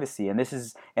our privacy. And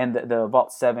the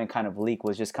Vault 7 kind of leak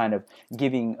was just kind of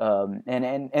giving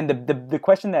and the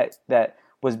question that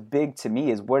was big to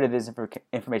me is, where did this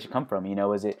information come from?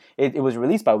 Is it was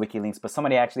released by WikiLeaks, but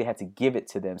somebody actually had to give it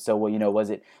to them. So,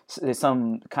 was it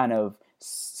some kind of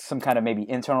maybe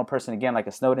internal person, again, like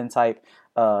a Snowden type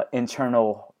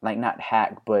internal, like not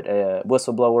hack, but a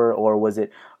whistleblower, or was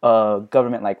it a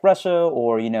government like Russia,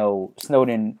 or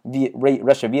Snowden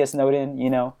Russia via Snowden?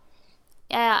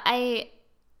 Yeah, I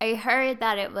heard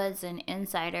that it was an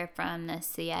insider from the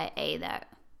CIA that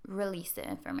released the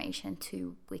information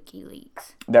to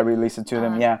WikiLeaks. That released it to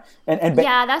them, yeah. And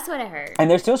yeah, that's what I heard. And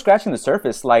they're still scratching the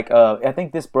surface. Like I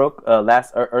think this broke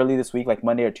early this week, like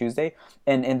Monday or Tuesday,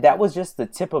 and that was just the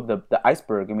tip of the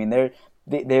iceberg. I mean,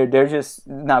 they're just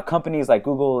now companies like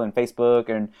Google and Facebook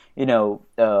and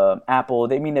Apple.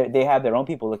 They have their own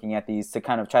people looking at these to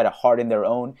kind of try to harden their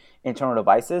own internal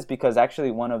devices, because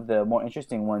actually one of the more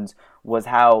interesting ones was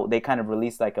how they kind of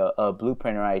released like a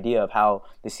blueprint or idea of how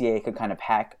the CIA could kind of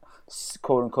hack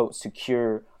quote unquote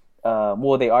secure. They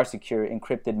are secure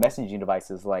encrypted messaging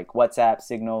devices like WhatsApp,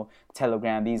 Signal,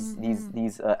 Telegram.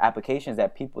 These applications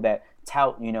that people that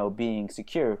tout being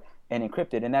secure and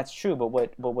encrypted, and that's true. But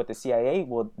what the CIA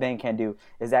can do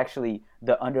is actually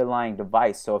the underlying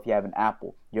device. So if you have an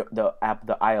Apple, the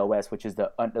iOS, which is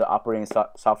the operating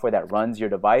software that runs your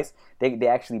device, they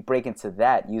actually break into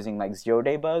that using like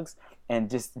 0-day bugs and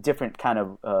just different kind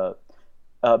of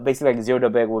basically like 0-day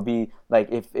bug would be like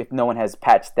if no one has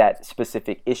patched that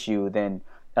specific issue, then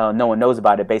no one knows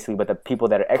about it basically, but the people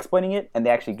that are exploiting it, and they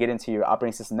actually get into your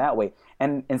operating system that way.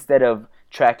 And instead of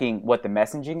tracking what the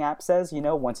messaging app says,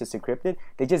 once it's encrypted,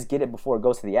 they just get it before it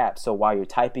goes to the app. So while you're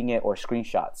typing it, or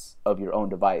screenshots of your own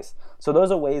device. So those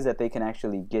are ways that they can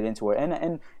actually get into it.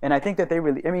 And I think that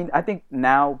I think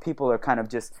now people are kind of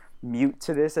just mute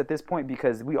to this at this point,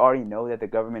 because we already know that the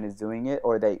government is doing it,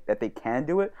 or that they can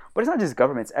do it. But it's not just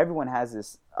governments. Everyone has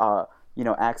this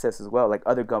access as well. Like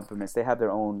other governments, they have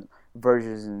their own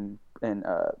versions and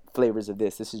flavors of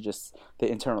this. This is just the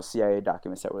internal CIA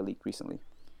documents that were leaked recently.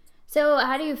 So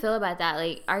how do you feel about that?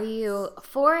 Like, are you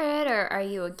for it or are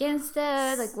you against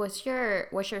it? Like, what's your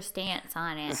stance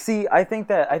on it? See, I think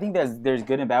that there's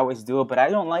good and bad ways to do it, but I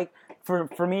don't like,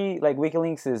 for me, like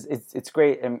WikiLeaks it's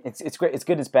great, and it's great, it's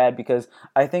good, it's bad, because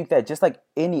I think that just like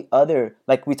any other,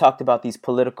 like we talked about these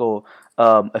political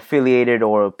affiliated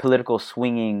or political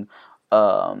swinging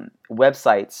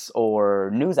websites or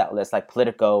news outlets like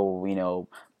Politico,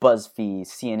 BuzzFeed,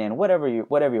 CNN, whatever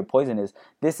your poison is.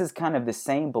 This is kind of the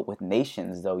same, but with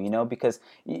nations, though, because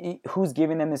who's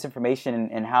giving them this information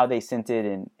and how they sent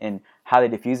it and how they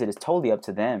diffuse it is totally up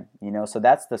to them, So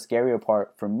that's the scarier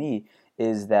part for me,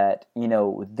 is that,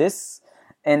 this,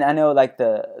 and I know like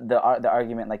the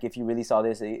argument, like if you release all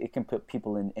this, it can put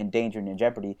people in danger and in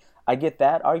jeopardy. I get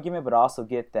that argument, but I also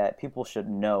get that people should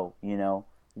know,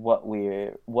 what's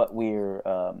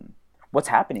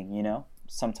happening,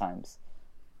 sometimes.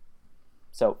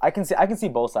 So I can see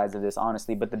both sides of this,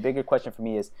 honestly. But the bigger question for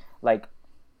me is, like,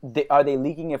 are they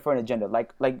leaking it for an agenda?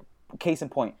 Like case in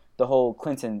point, the whole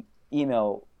Clinton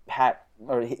email hack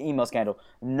or email scandal.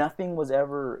 Nothing was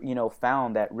ever,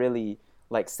 found that really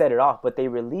like set it off. But they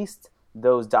released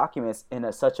those documents in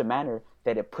such a manner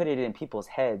that it put it in people's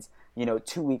heads,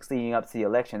 2 weeks leading up to the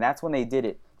election. That's when they did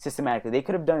it systematically. They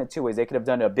could have done it two ways. They could have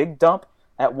done a big dump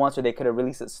at once, or they could have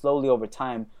released it slowly over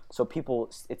time so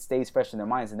it stays fresh in their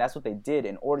minds. And that's what they did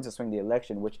in order to swing the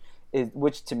election, which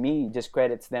to me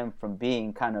discredits them from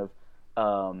being kind of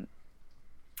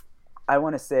I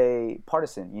want to say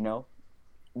partisan.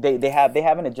 They have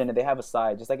an agenda, they have a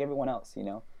side, just like everyone else.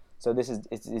 So this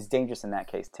is dangerous in that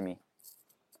case to me.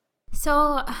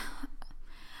 So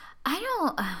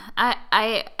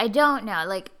I don't know.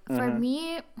 Like, for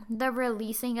me, the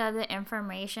releasing of the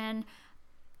information,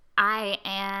 I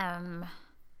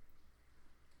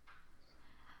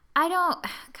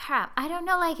don't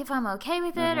know, like, if I'm okay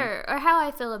with it or how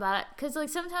I feel about it. Because, like,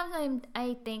 sometimes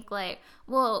I think, like,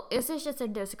 well, is this just a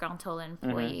disgruntled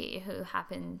employee who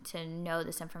happened to know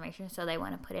this information, so they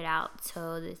want to put it out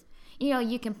so this,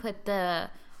 you can put the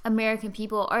American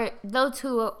people or those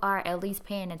who are at least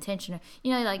paying attention,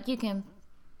 like, you can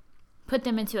put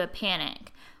them into a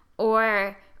panic.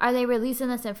 Or are they releasing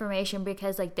this information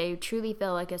because, like, they truly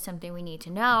feel like it's something we need to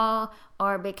know,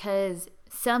 or because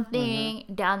something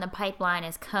down the pipeline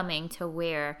is coming to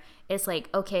where it's like,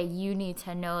 okay, you need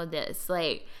to know this.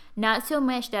 Like, not so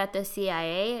much that the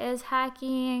CIA is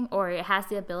hacking or it has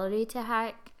the ability to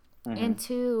hack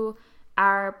into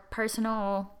our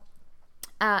personal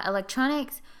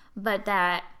electronics, but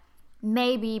that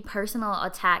maybe personal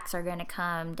attacks are going to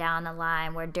come down the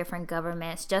line where different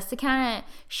governments, just to kind of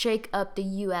shake up the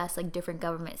U.S., like, different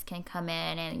governments can come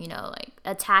in and, like,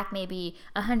 attack maybe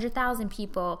 100,000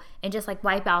 people and just, like,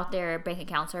 wipe out their bank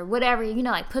accounts or whatever,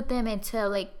 like, put them into,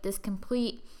 like, this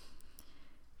complete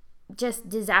just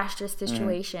disastrous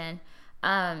situation.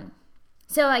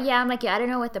 So, yeah, I'm like, yeah, I don't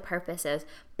know what the purpose is.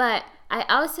 But I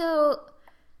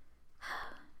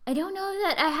don't know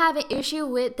that I have an issue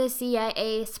with the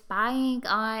CIA spying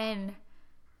on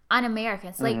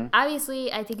Americans. Like,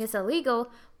 obviously, I think it's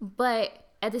illegal, but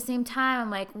at the same time, I'm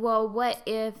like, well, what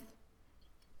if...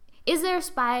 Is there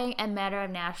spying a matter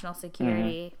of national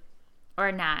security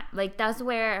or not? Like, that's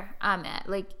where I'm at.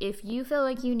 Like, if you feel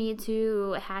like you need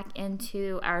to hack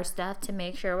into our stuff to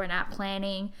make sure we're not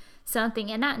planning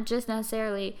something, and not just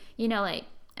necessarily, like,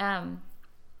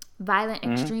 violent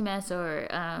extremists or...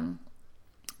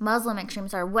 Muslim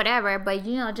extremists or whatever, but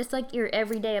just like your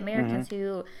everyday Americans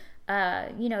who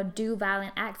do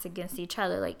violent acts against each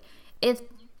other. Like, if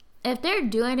they're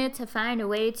doing it to find a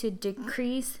way to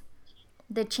decrease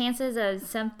the chances of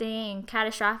something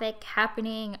catastrophic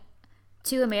happening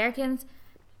to Americans,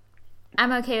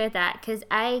 I'm okay with that, because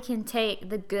I can take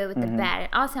the good with the bad. And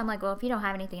also, I'm like, well, if you don't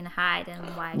have anything to hide, then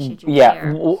why should you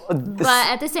care? But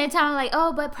at the same time, I'm like,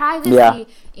 oh, but privacy. Yeah,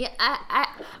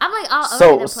 I'm like all over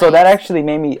the place. So that actually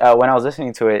made me, when I was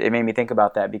listening to it, it made me think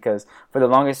about that, because for the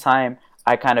longest time,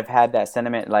 I kind of had that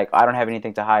sentiment, like, I don't have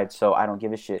anything to hide, so I don't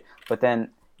give a shit. But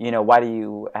then, why do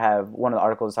you have one of the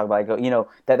articles talk about, like,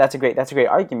 that's a great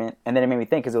argument. And then it made me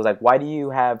think, because it was like, why do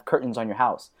you have curtains on your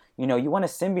house? You want a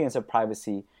semblance of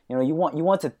privacy. You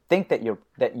want to think that you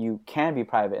can be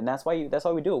private, and that's why we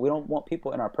do it. We don't want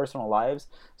people in our personal lives,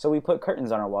 so we put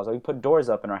curtains on our walls, or we put doors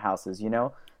up in our houses.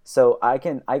 So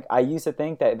I used to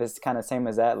think that this kind of same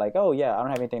as that, like, oh yeah, I don't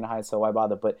have anything to hide, so why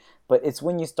bother? But it's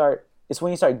when you start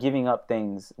giving up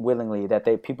things willingly that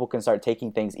people can start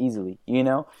taking things easily.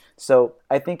 So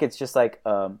I think it's just like,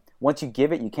 once you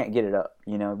give it, you can't get it up.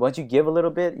 Once you give a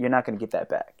little bit, you're not going to get that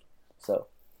back. So.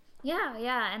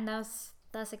 Yeah, and that's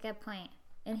a good point.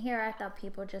 And here I thought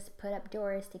people just put up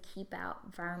doors to keep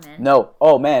out vermin. No.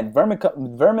 Oh, man.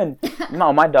 Vermin.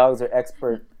 No, my dogs are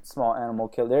expert small animal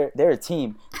killer. They're a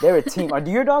team. Do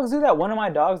your dogs do that? One of my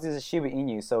dogs is a Shiba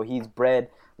Inu. So he's bred,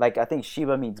 like, I think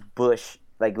Shiba means bush,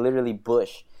 like literally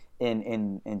bush.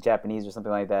 in Japanese or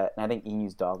something like that. And I think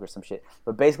Inu's dog or some shit.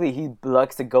 But basically, he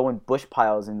likes to go in bush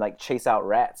piles and like chase out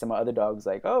rats. And my other dog's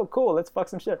like, oh, cool, let's fuck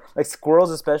some shit. Like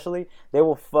squirrels, especially, they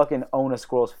will fucking own a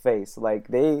squirrel's face. Like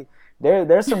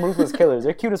they're some ruthless killers.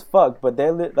 They're cute as fuck, but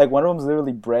they're like one of them's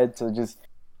literally bred to just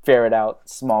ferret out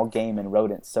small game and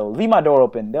rodents. So leave my door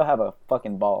open. They'll have a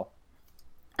fucking ball.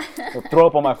 They'll throw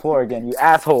up on my floor again, you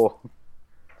asshole.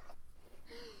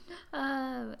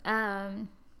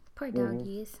 Poor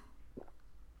doggies.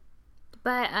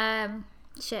 But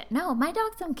shit. No, my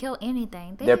dogs don't kill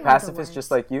anything. They're pacifists just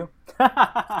like you.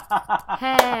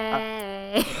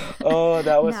 Hey. Oh,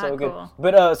 that was so good. Cool.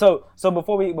 But so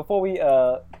before we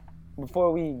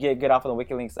get off of the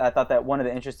wiki links, I thought that one of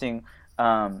the interesting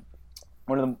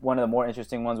one of the more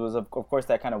interesting ones was of course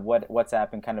that kind of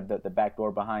WhatsApp and kind of the back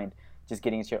door behind just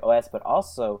getting into your OS, but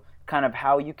also kind of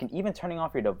how you can, even turning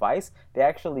off your device, they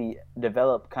actually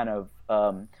develop kind of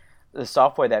the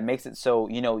software that makes it so,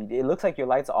 you know, it looks like your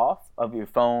light's off of your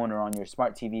phone or on your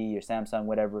smart TV, your Samsung,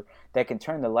 whatever, that can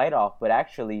turn the light off, but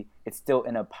actually it's still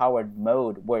in a powered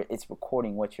mode where it's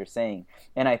recording what you're saying.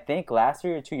 And I think last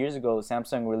year or 2 years ago,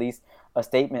 Samsung released a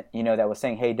statement, you know, that was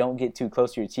saying, hey, don't get too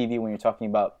close to your TV when you're talking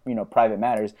about, you know, private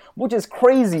matters, which is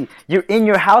crazy. You're in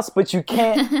your house, but you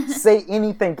can't say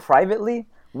anything privately.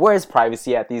 Where's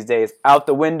privacy at these days? Out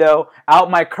the window,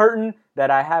 out my curtain that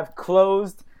I have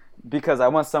closed because I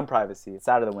want some privacy. It's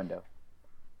out of the window.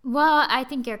 Well, I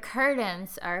think your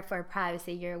curtains are for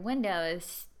privacy. Your window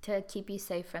is to keep you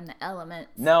safe from the elements.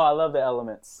 No, I love the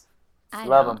elements. I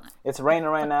love them. It's raining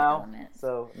right now,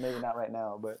 so maybe not right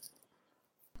now, but...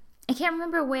 I can't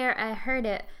remember where I heard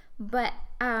it, but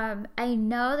I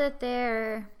know that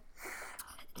there are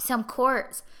some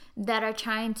courts that are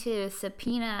trying to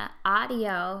subpoena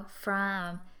audio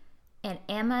from an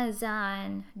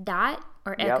Amazon Dot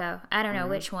or Echo. I don't know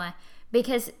which one.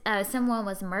 Because someone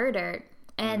was murdered,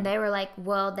 and they were like,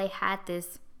 well, they had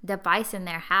this device in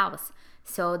their house,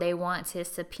 so they want to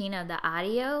subpoena the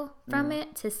audio from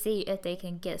it to see if they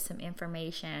can get some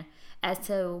information as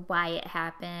to why it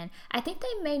happened. I think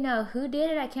they may know who did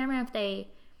it. I can't remember if they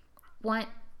want...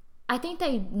 I think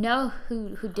they know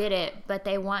who did it, but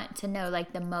they want to know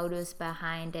like the motives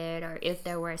behind it, or if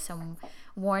there were some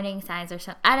warning signs or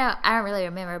something. I don't really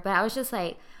remember, but I was just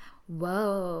like,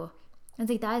 whoa. I was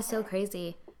like, that is so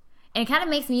crazy. And it kind of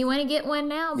makes me want to get one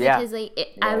now because like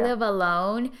I live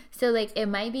alone, so like it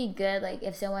might be good like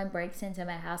if someone breaks into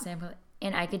my house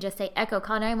and I could just say, Echo,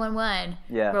 call 911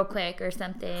 real quick or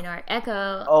something, or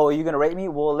Echo. Oh, are you gonna rate me?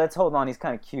 Well, let's hold on. He's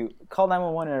kind of cute. Call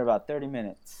 911 in about 30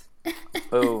 minutes.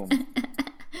 Boom.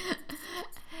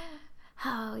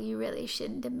 Oh, you really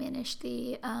shouldn't diminish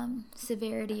the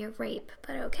severity of rape,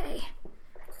 but okay.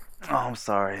 Oh, I'm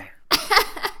sorry.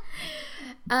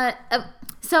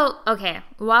 So, okay,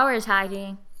 while we're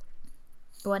talking,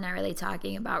 well, not really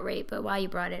talking about rape, but while you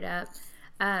brought it up,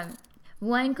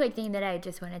 one quick thing that I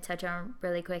just want to touch on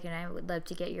really quick, and I would love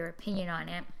to get your opinion on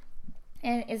it,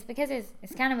 and it's because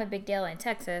it's kind of a big deal in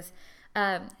Texas,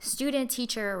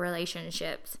 student-teacher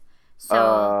relationships.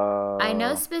 So I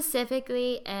know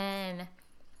specifically in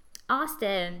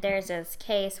Austin, there's this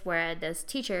case where this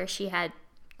teacher, she had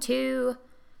two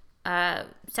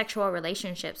sexual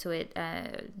relationships with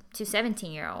two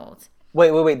 17-year-olds.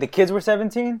 Wait. The kids were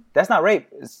 17? That's not rape.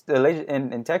 It's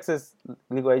in Texas,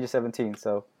 legal age is 17.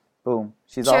 So, boom,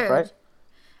 she's off, right?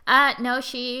 No,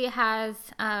 she has.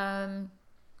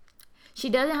 She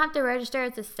doesn't have to register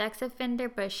as a sex offender,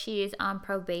 but she's on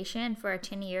probation for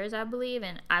 10 years, I believe,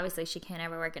 and obviously she can't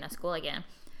ever work in a school again.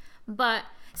 But,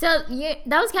 so,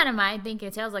 that was kind of my thinking.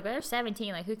 So I was like, well, they're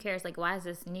 17, like, who cares? Like, why is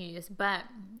this news? But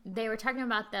they were talking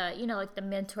about the, like, the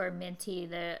mentor-mentee,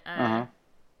 the,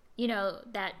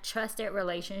 that trusted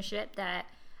relationship that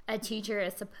a teacher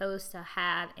is supposed to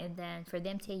have, and then for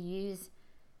them to use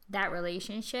that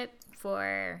relationship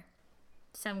for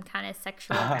some kind of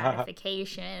sexual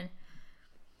gratification.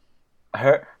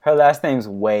 Her last name's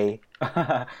Way.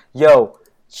 Yo,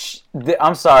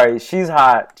 I'm sorry. She's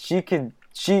hot.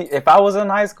 If I was in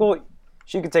high school,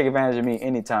 she could take advantage of me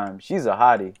anytime. She's a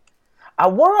hottie.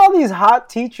 What are all these hot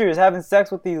teachers having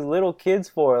sex with these little kids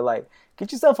for? Like,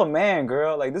 get yourself a man,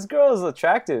 girl. Like, this girl is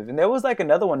attractive. And there was like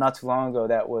another one not too long ago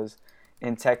that was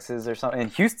in Texas or something, in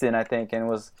Houston, I think, and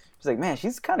she's like, man,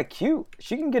 she's kind of cute.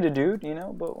 She can get a dude,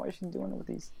 but why is she doing it with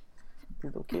these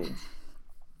little kids?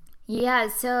 Yeah,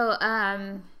 so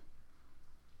I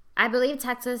believe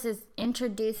Texas is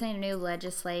introducing a new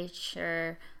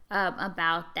legislature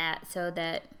about that, so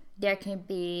that there can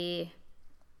be,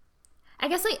 I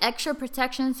guess, like extra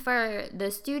protections for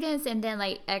the students, and then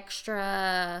like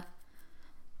extra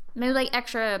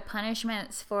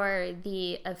punishments for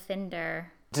the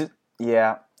offender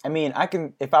Yeah. I mean,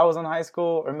 if I was in high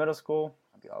school or middle school,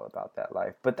 I'd be all about that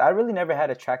life. But I really never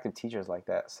had attractive teachers like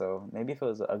that. So maybe if it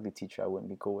was an ugly teacher, I wouldn't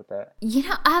be cool with that.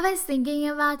 I was thinking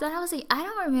about that. I was like, I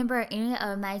don't remember any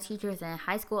of my teachers in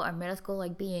high school or middle school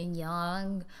like being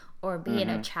young or being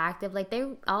attractive. Like they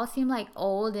all seem like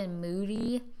old and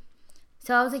moody.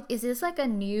 So I was like, is this like a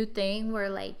new thing where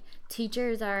like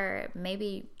teachers are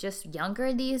maybe just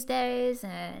younger these days?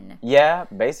 And yeah,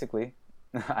 basically.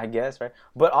 I guess, right?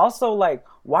 But also, like,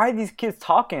 why are these kids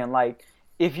talking? Like,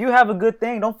 if you have a good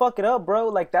thing, don't fuck it up, bro.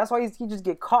 Like, that's why these teachers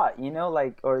get caught,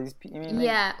 Like, or these,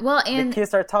 yeah. Well, and the kids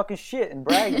start talking shit and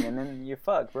bragging, and then you're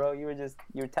fucked, bro. You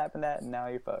were tapping that, and now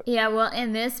you're fucked. Yeah. Well,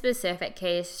 in this specific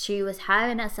case, she was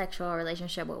having a sexual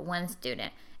relationship with one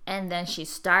student, and then she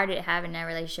started having a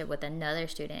relationship with another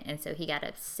student, and so he got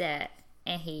upset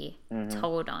and he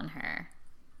told on her.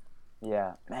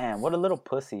 Yeah, man, what a little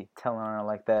pussy telling her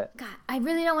like that. God, I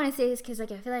really don't want to say this because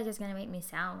like I feel like it's gonna make me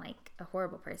sound like a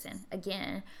horrible person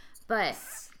again, but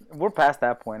we're past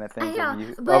that point. I think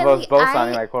of us both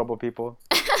sounding like horrible people.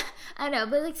 I know,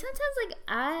 but like sometimes like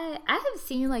I have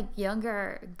seen like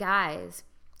younger guys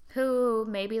who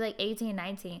maybe like 18,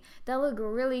 19 that look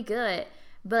really good,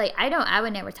 but like I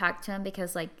would never talk to them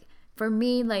because like for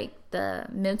me like the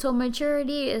mental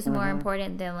maturity is more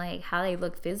important than like how they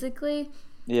look physically.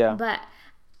 Yeah. But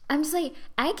I'm just like,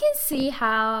 I can see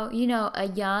how, a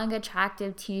young,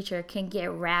 attractive teacher can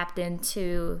get wrapped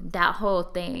into that whole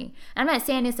thing. I'm not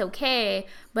saying it's okay,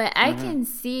 but I can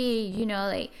see,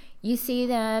 like, you see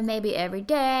them maybe every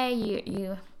day,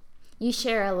 you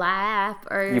share a laugh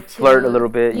or you flirt a little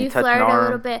bit, you touch flirt an arm. a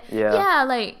little bit. Yeah,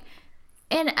 like,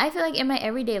 and I feel like in my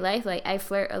everyday life, like, I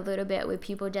flirt a little bit with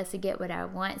people just to get what I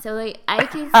want. So, like, I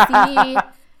can see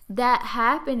that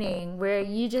happening where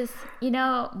you just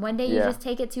one day you just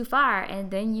take it too far and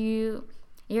then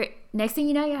you're next thing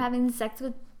you know you're having sex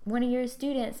with one of your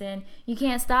students and you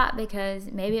can't stop because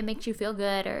maybe it makes you feel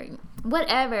good or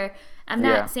whatever. I'm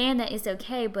not saying that it's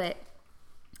okay, but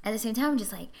at the same time I'm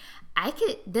just like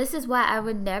this is why I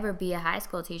would never be a high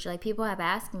school teacher. Like people have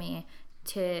asked me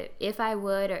if I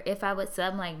would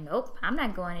sub, I'm like, nope, I'm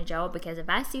not going to jail because if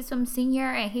I see some senior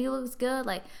and he looks good,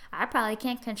 like I probably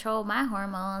can't control my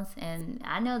hormones and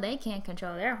I know they can't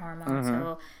control their hormones.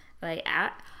 So like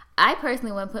I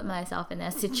personally wouldn't put myself in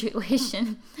that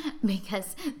situation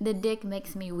because the dick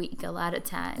makes me weak a lot of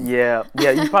times. Yeah,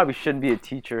 you probably shouldn't be a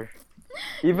teacher.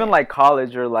 Even like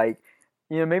college or like,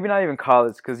 maybe not even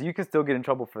college because you can still get in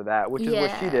trouble for that, which is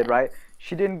what she did, right?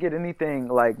 She didn't get anything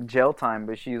like jail time,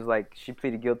 but she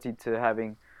pleaded guilty to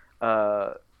having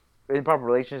improper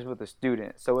relations with a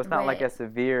student. So it's not like as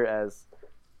severe as,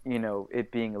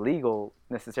 it being illegal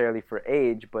necessarily for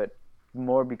age, but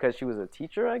more because she was a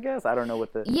teacher, I guess. I don't know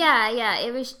what the... Yeah,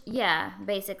 it was,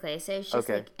 basically. So it's just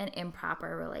like an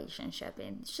improper relationship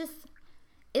and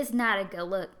it's not a good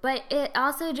look. But it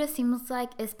also just seems like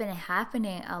it's been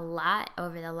happening a lot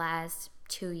over the last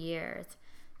 2 years.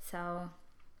 So...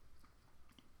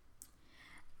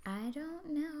 I don't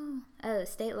know. Oh,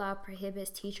 state law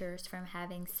prohibits teachers from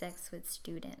having sex with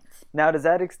students. Now, does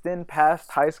that extend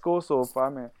past high school? So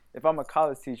if I'm a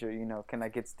college teacher, can I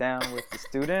get down with the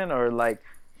student or like?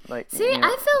 See,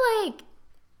 I feel like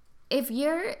if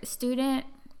your student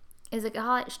is a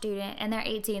college student and they're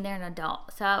 18, they're an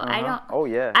adult. So I don't. Oh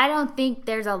yeah. I don't think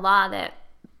there's a law that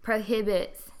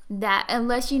prohibits that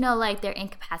unless like they're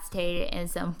incapacitated in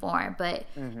some form. But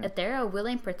if they're a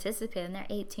willing participant and they're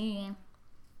 18.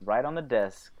 Right on the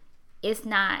desk. It's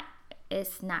not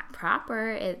proper.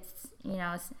 It's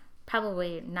it's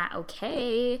probably not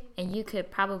okay, and you could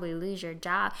probably lose your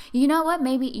job. You know what?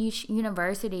 Maybe each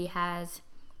university has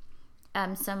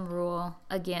some rule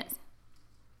against.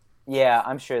 Yeah,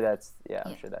 I'm sure that's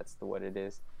what it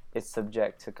is. It's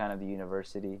subject to kind of the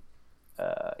university,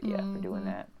 for doing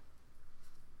that.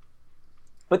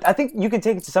 But I think you can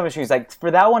take it to some extremes. Like for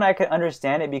that one, I could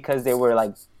understand it because they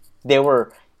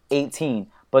were 18.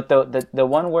 But the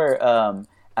one where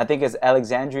I think it's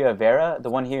Alexandria Vera, the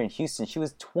one here in Houston, she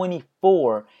was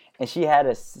 24 and she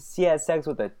had sex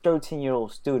with a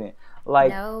 13-year-old student.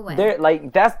 Like no way. They're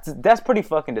like that's pretty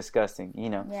fucking disgusting,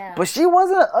 Yeah. But she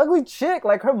wasn't an ugly chick.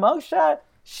 Like her mugshot,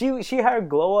 she had her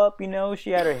glow up,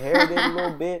 She had her hair did a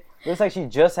little bit. Looks like she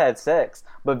just had sex,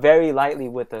 but very lightly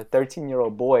with a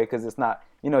 13-year-old boy because it's not,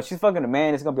 she's fucking a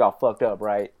man. It's gonna be all fucked up,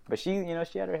 right? But she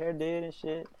had her hair did and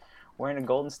shit. Wearing a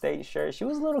Golden State shirt. She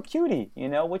was a little cutie,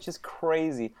 which is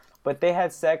crazy. But they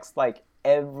had sex like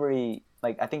I think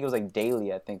it was like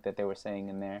daily, I think that they were saying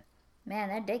in there. Man,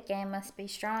 that dick game must be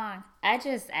strong. I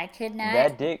could not.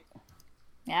 That dick.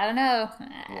 I don't know.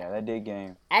 Yeah, that dick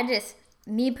game.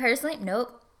 Me personally,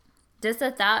 nope. Just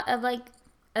the thought of like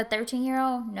A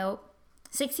 13-year-old? Nope.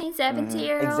 16,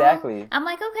 17-year-old? Exactly. I'm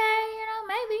like, okay,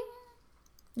 maybe.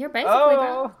 You're basically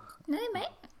grown. Maybe.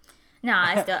 No,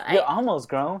 I still... You're almost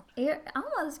grown. You're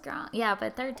almost grown. Yeah,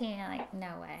 but 13, like,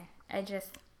 no way. I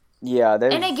just... Yeah,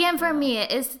 and again, for me,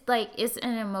 it's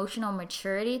an emotional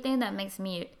maturity thing that makes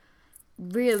me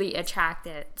really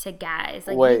attracted to guys.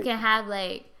 Like, you can have,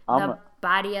 like, the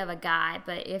body of a guy,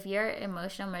 but if your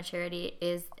emotional maturity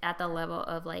is at the level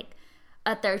of, like,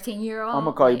 a 13-year-old... I'm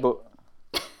gonna call you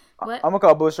what? I'm gonna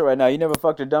call bullshit right now. You never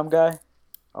fucked a dumb guy?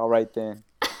 All right, then.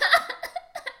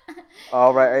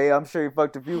 All right, hey, I'm sure you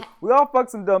fucked a few. We all fuck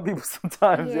some dumb people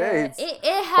sometimes. Yeah,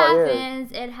 it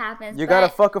happens. It happens. You gotta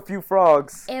fuck a few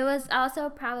frogs. It was also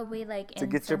probably like to in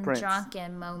get some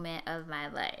drunken moment of my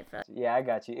life. Yeah, I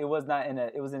got you. It was not in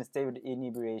a. It was in a state of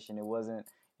inebriation. It wasn't.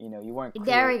 You weren't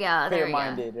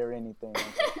clear-minded or anything.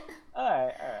 All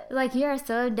right. Like, you're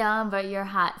so dumb, but you're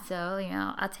hot. So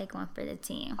I'll take one for the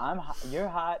team. You're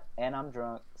hot, and I'm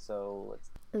drunk. So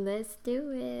let's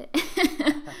do it.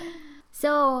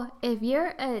 So, if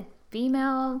you're a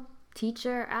female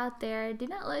teacher out there, do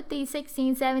not let these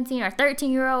 16, 17, or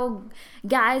 13-year-old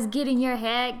guys get in your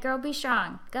head. Girl, be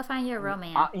strong. Go find your real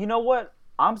man. You know what?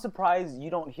 I'm surprised you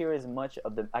don't hear as much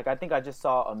of the... Like, I think I just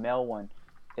saw a male one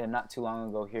not too long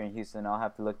ago here in Houston. I'll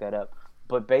have to look that up.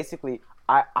 But basically,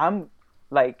 I'm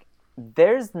like,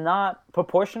 there's not...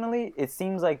 Proportionally, it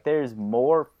seems like there's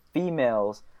more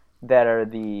females that are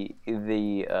the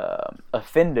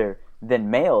offender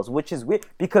than males, which is weird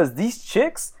because these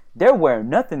chicks, they're wearing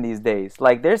nothing these days.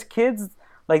 Like, there's kids,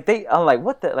 like, I'm like,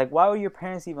 what the, like, why would your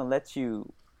parents even let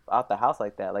you out the house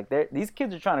like that? Like, these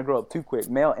kids are trying to grow up too quick,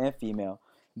 male and female.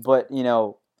 But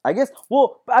I guess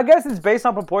it's based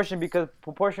on proportion, because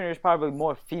proportion there's probably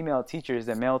more female teachers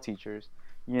than male teachers,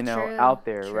 out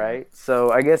there, true. Right?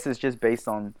 So I guess it's just based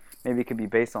on, maybe it could be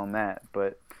based on that,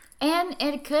 but. And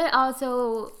it could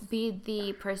also be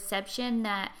the perception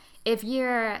that if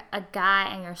you're a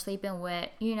guy and you're sleeping with,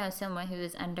 someone who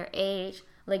is underage,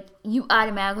 like, you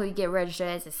automatically get registered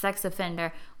as a sex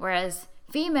offender. Whereas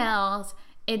females,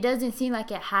 it doesn't seem like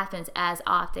it happens as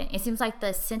often. It seems like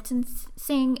the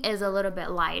sentencing is a little bit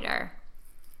lighter.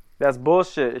 That's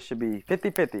bullshit. It should be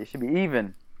 50-50. It should be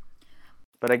even.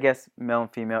 But I guess male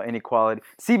and female inequality.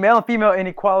 See, male and female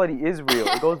inequality is real.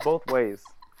 It goes both ways.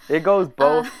 It goes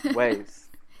both ways.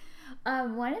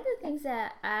 One of the things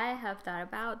that I have thought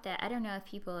about that I don't know if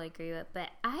people agree with, but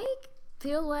I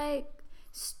feel like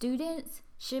students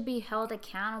should be held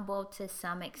accountable to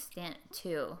some extent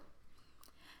too.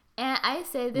 And I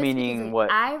say this meaning because,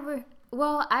 like,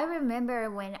 what? I remember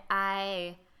when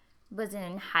I was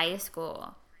in high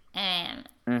school and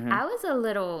I was a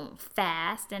little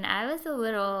fast and I was a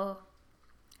little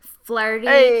flirty,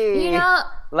 hey,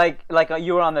 like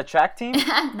you were on the track team.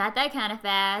 Not that kind of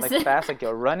fast. Like fast, like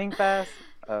you're running fast.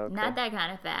 Okay. Not that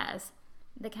kind of fast.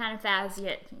 The kind of fast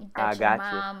that your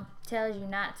mom tells you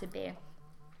not to be.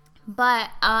 But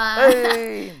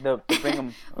hey, bring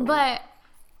them. But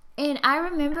and I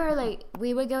remember, like,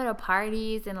 we would go to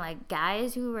parties and, like,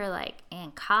 guys who were, like,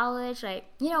 in college, like,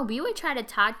 we would try to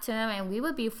talk to them and we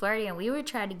would be flirty and we would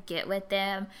try to get with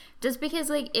them just because,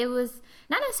 like, it was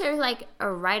not necessarily, like, a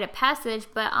rite of passage,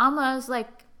 but almost, like,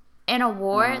 an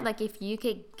award, like, if you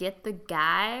could get the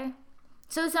guy.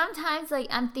 So sometimes, like,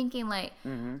 I'm thinking, like,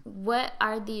 what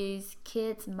are these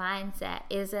kids' mindset?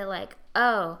 Is it like,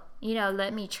 oh,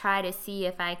 let me try to see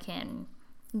if I can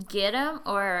get them,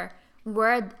 or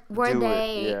were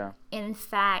they in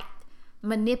fact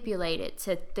manipulated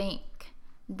to think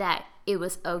that it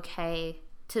was okay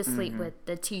to sleep with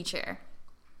the teacher?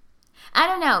 I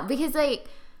don't know, because, like,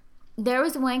 there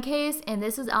was one case, and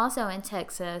this was also in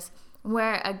Texas,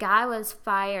 where a guy was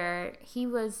fired.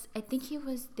 I think he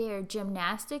was their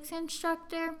gymnastics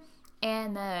instructor,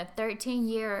 and the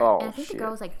 13-year, and I think the girl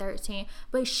was like 13,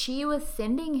 but she was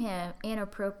sending him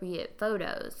inappropriate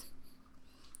photos.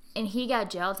 And he got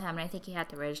jail time, and I think he had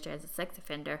to register as a sex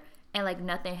offender. And, like,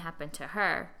 nothing happened to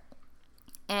her.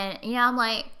 And, I'm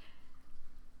like,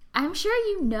 I'm sure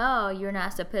you're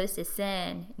not supposed to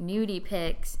send nudie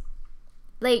pics.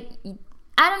 Like,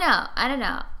 I don't know. I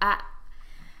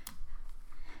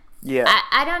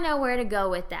don't know where to go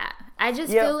with that. I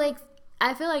just feel like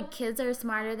kids are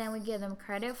smarter than we give them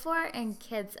credit for, and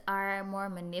kids are more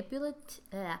manipulative.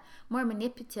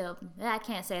 I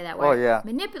can't say that word. Oh, yeah.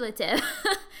 Manipulative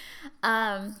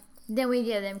than we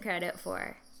give them credit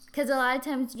for. Because a lot of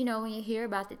times, when you hear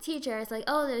about the teacher, it's like,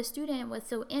 oh, the student was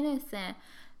so innocent.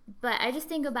 But I just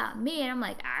think about me, and I'm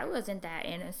like, I wasn't that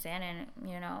innocent. And,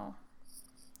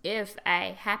 if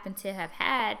I happen to have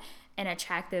had an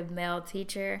attractive male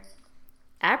teacher,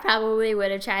 I probably would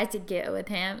have tried to get with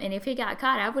him, and if he got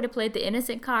caught, I would have played the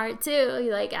innocent card too.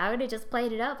 Like, I would have just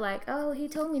played it up like, oh, he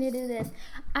told me to do this.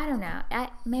 I don't know.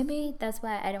 Maybe that's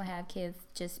why I don't have kids,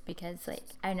 just because, like,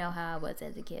 I know how I was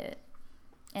as a kid,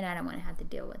 and I don't want to have to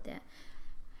deal with it.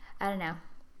 I don't know.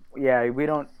 Yeah, we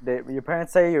don't. Your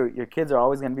parents say your kids are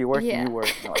always going to be working. Yeah. You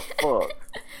work. Like, fuck.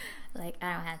 Like,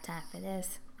 I don't have time for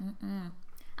this.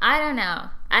 I don't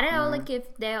know. I don't know, like,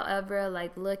 if they'll ever,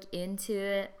 like, look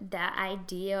into that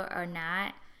idea or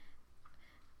not.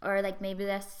 Or, like, maybe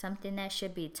that's something that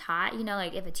should be taught. You know,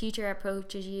 like, if a teacher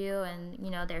approaches you and, you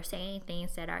know, they're saying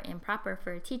things that are improper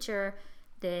for a teacher,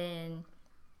 then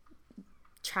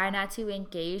try not to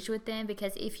engage with them.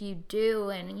 Because if you do,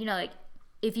 and, you know, like,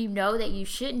 if you know that you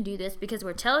shouldn't do this because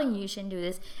we're telling you shouldn't do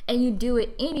this, and you do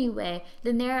it anyway,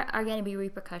 then there are going to be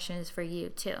repercussions for you,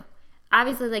 too.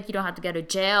 Obviously, like, you don't have to go to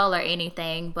jail or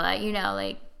anything, but, you know,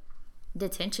 like,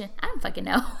 detention. I don't fucking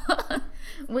know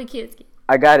what kids get.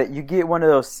 I got it. You get one of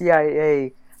those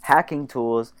CIA hacking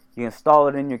tools. You install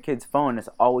it in your kid's phone. It's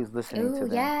always listening to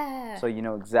them. Yeah. So you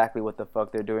know exactly what the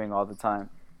fuck they're doing all the time.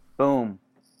 Boom.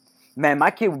 Man,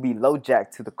 my kid would be low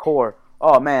jack to the core.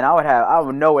 Oh, man, I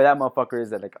would know where that motherfucker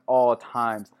is at, like, all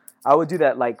times. I would do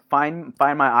that, like, find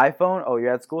my iPhone. Oh,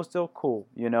 you're at school still? Cool,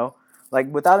 you know? Like,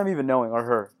 without him even knowing, or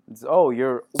her. It's, oh,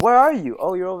 where are you?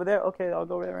 Oh, you're over there? Okay, I'll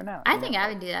go there right now. I think I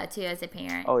would do that, too, as a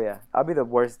parent. Oh, yeah. I'll be the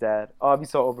worst dad. Oh, I'll be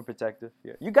so overprotective.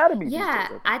 Yeah. You gotta be. Yeah,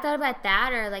 I thought about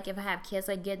that, or, like, if I have kids,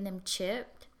 like, getting them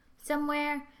chipped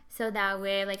somewhere, so that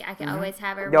way, like, I can always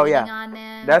have a reading on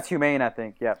them. That's humane, I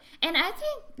think, yeah. And I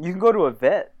think... You can go to a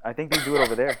vet. I think they do it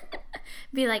over there.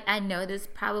 Be like, I know this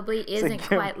probably isn't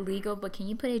quite legal, but can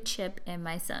you put a chip in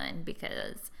my son?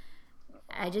 Because...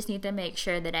 I just need to make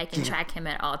sure that I can track him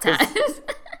at all times.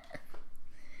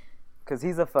 Because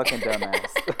he's a fucking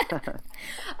dumbass.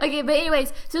 Okay, but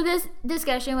anyways, so this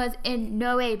discussion was in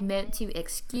no way meant to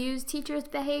excuse teachers'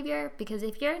 behavior. Because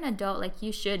if you're an adult, like,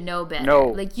 you should know better. No.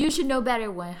 Like, you should know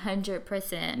better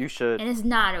 100%. You should. And it's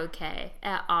not okay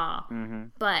at all. Mm-hmm.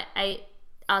 But I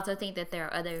also think that there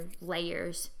are other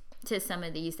layers to some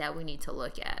of these that we need to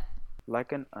look at.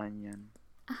 Like an onion.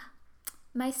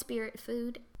 My spirit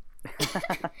food.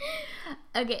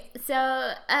 Okay,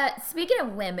 so speaking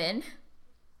of women,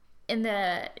 in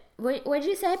the what did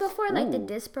you say before? Like, the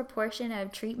disproportion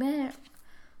of treatment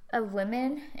of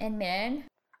women and men.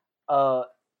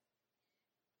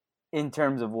 In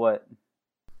terms of what?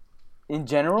 In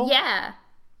general? Yeah.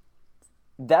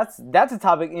 That's a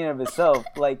topic in and of itself.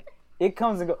 Like, it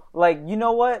comes and go. Like, you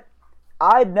know what?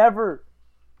 I never.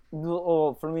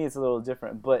 Well, for me, it's a little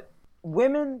different, but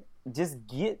women just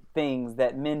get things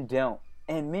that men don't,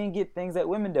 and men get things that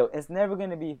women don't. It's never going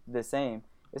to be the same.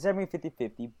 It's never going to be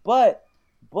 50-50.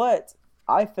 But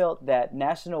I felt that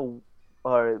National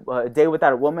or Day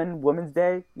Without a Woman, Women's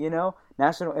Day, you know,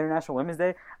 International Women's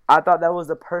Day, I thought that was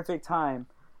the perfect time,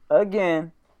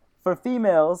 again, for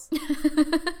females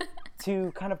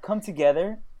to kind of come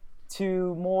together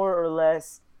to more or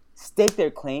less stake their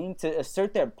claim, to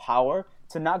assert their power,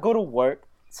 to not go to work,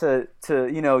 to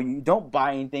you know, you don't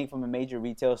buy anything from a major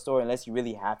retail store unless you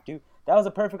really have to. That was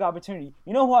a perfect opportunity.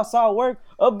 You know who I saw at work?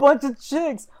 A bunch of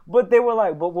chicks, but they were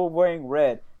like, but we're wearing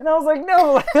red. And I was like,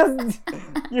 no,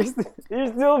 you're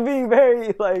still being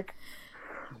very, like,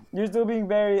 you're still being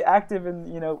very active,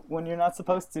 and, you know, when you're not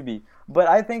supposed to be. But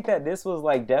I think that this was,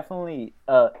 like, definitely,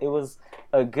 it was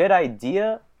a good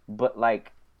idea, but,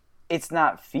 like, it's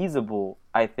not feasible,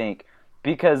 I think,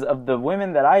 because of the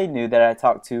women that I knew that I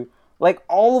talked to. Like,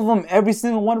 all of them, every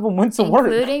single one of them went to work.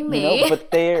 Including me. You know,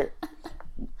 but they're...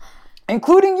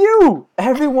 Including you!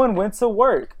 Everyone went to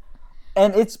work.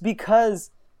 And it's because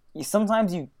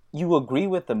sometimes you agree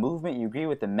with the movement, you agree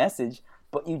with the message,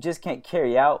 but you just can't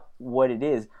carry out what it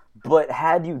is. But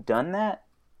had you done that,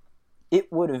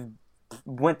 it would have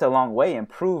went a long way in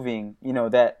proving, you know,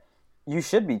 that you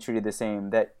should be treated the same,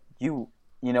 that you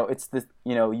know, it's this,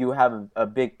 you know, you have a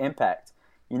big impact.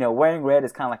 You know, wearing red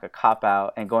is kind of like a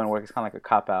cop-out, and going to work is kind of like a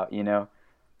cop-out, you know,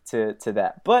 to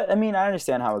that. But, I mean, I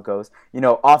understand how it goes. You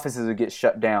know, offices will get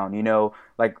shut down, you know,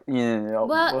 like, you know,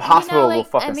 well, hospital will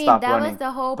fucking stop running. Was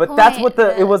the whole point. That's what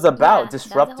it was about,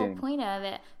 disrupting. That's the whole point of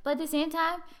it. But at the same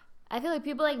time, I feel like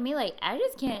people like me, like, I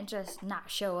just can't just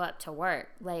not show up to work.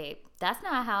 Like, that's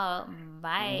not how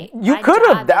You could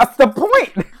have. That's the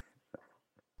point.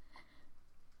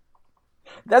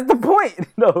 That's the point.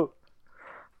 No.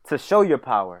 To show your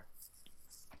power.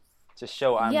 To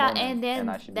show I'm woman, and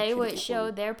then they would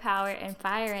show their power in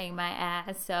firing my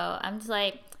ass. So I'm just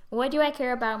like, what do I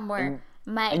care about more?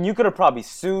 And you could have probably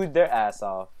sued their ass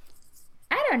off.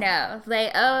 I don't know.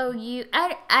 Like,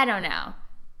 I don't know.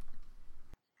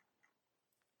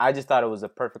 I just thought it was a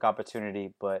perfect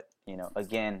opportunity, but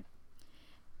again,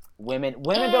 women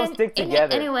don't stick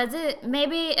together. And it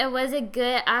was a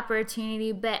good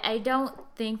opportunity, but I don't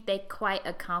think they quite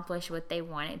accomplished what they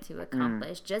wanted to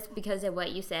accomplish just because of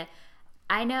what you said.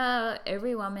 I know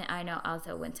every woman I know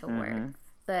also went to work,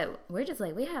 but we're just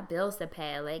like, we have bills to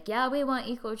pay. Like, yeah, we want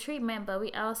equal treatment, but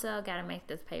we also got to make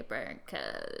this paper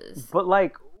because. But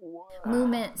like,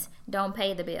 movements don't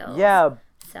pay the bills. Yeah.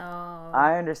 So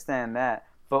I understand that,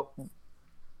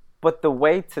 but the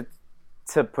way to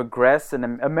progress, and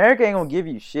America ain't gonna give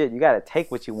you shit. You gotta take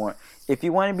what you want. If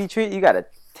you want to be treated, you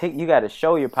gotta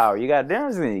show your power. They're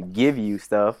not just gonna give you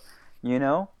stuff.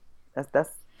 That's.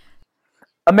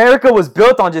 America was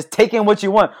built on just taking what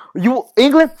you want.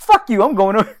 England, fuck you. I'm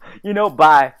going to,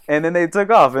 bye. And then they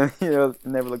took off, and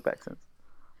never looked back since.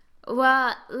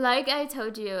 Well, like I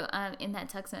told you in that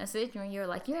text message when you were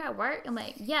like, you're at work? I'm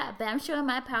like, yeah, but I'm showing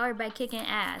my power by kicking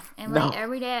ass. And like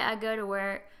every day I go to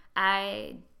work,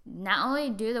 I not only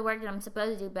do the work that I'm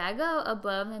supposed to do, but I go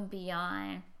above and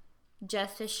beyond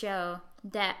just to show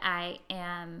that I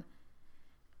am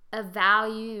a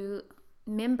valued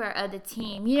member of the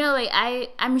team. Like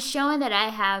I'm showing that I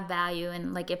have value,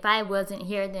 and like if I wasn't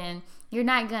here, then you're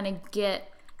not gonna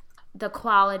get the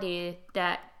quality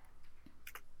that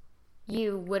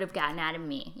you would have gotten out of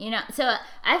me, So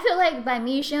I feel like by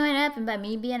me showing up and by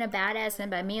me being a badass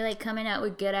and by me like coming up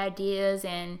with good ideas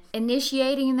and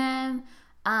initiating them,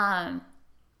 and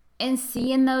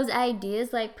seeing those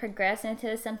ideas like progress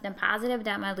into something positive,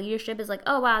 that my leadership is like,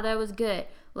 oh wow, that was good.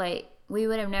 Like we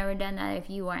would have never done that if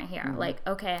you weren't here. Like,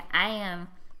 okay, I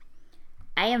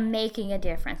am making a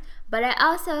difference. But I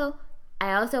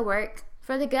also work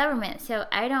for the government, so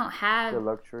I don't have the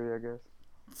luxury, I guess,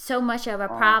 so much of a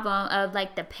problem of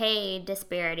like the pay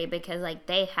disparity, because like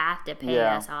they have to pay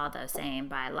us all the same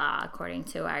by law according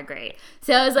to our grade.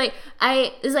 So it's like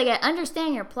I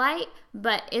understand your plight,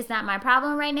 but it's not my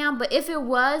problem right now. But if it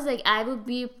was, like, I would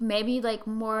be maybe like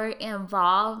more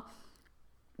involved.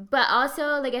 But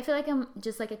also, like, I feel like I'm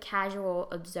just like a casual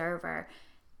observer,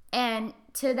 and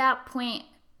to that point,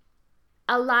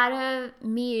 a lot of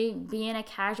me being a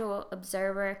casual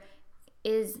observer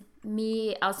is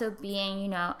me also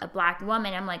being, a black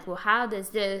woman. I'm like, well, how does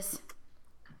this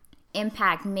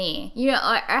impact me?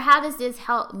 Or how does this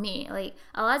help me? Like,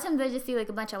 a lot of times I just see like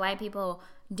a bunch of white people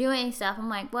doing stuff. I'm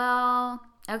like, well,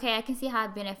 okay, I can see how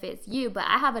it benefits you, but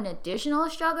I have an additional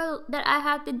struggle that I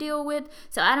have to deal with,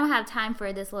 so I don't have time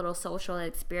for this little social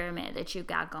experiment that you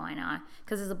got going on.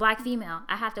 Because as a black female,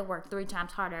 I have to work 3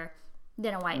 times harder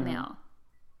than a white male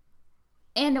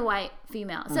and a white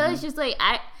female. So it's just like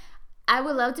I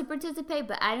would love to participate,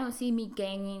 but I don't see me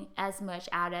gaining as much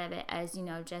out of it as,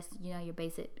 just, your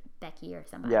basic Becky or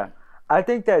somebody. Yeah. I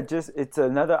think that it's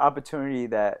another opportunity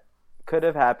that could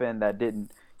have happened that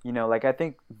didn't. Like, I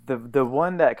think the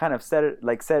one that kind of set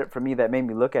it for me, that made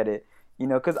me look at it,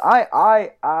 because I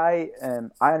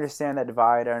understand that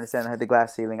divide. I understand I had the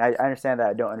glass ceiling. I understand that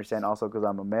I don't understand also because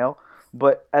I'm a male.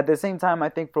 But at the same time, I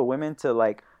think for women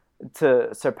to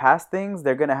surpass things,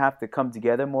 they're gonna have to come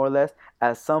together more or less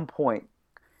at some point,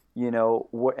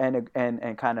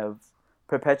 and kind of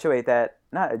perpetuate that,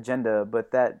 not agenda, but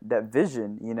that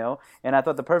vision, And I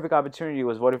thought the perfect opportunity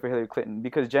was voting for Hillary Clinton,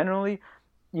 because generally,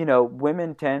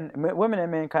 women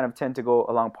and men kind of tend to go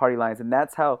along party lines, and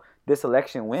that's how this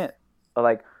election went.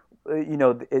 Like,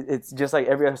 it's just like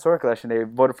every historic election, they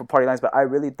voted for party lines. But I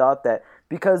really thought that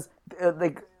because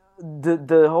like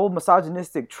the whole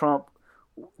misogynistic Trump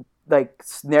like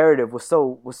narrative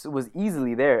was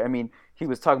easily there. I mean, he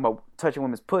was talking about touching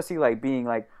women's pussy, like being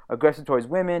like aggressive towards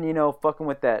women, fucking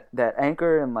with that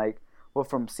anchor and like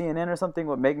from CNN or something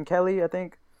with Megyn Kelly, I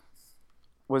think.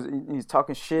 He's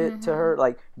talking shit to her,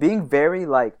 like being very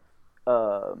like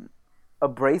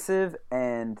abrasive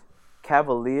and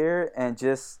cavalier and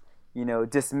just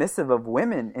dismissive of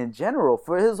women in general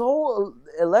for his whole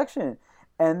election.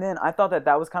 And then I thought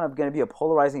that was kind of going to be a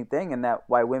polarizing thing, and that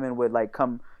why women would like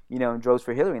come in droves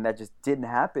for Hillary, and that just didn't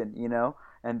happen,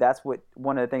 and that's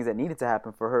one of the things that needed to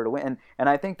happen for her to win. And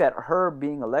I think that her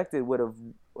being elected would have,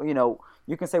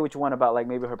 you can say what you want about like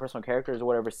maybe her personal characters or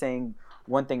whatever, saying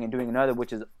one thing and doing another,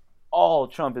 which is all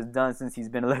Trump has done since he's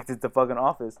been elected to fucking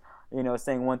office,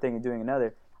 saying one thing and doing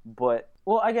another. But,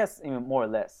 well, I guess even more or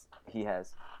less he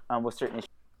has with certain issues.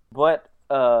 But,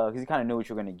 because he kind of knew what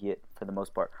you were going to get for the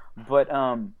most part. But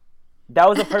that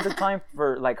was a perfect time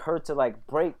for like her to like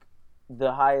break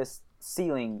the highest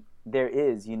ceiling there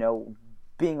is,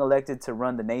 being elected to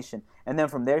run the nation. And then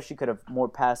from there she could have more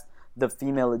passed the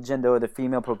female agenda or the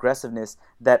female progressiveness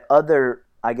that other,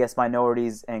 I guess,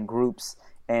 minorities and groups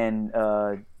and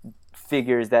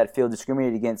figures that feel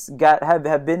discriminated against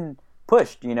have been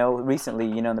pushed,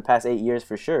 recently, in the past 8 years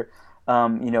for sure,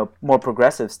 more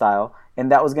progressive style,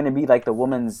 and that was going to be like the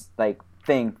woman's like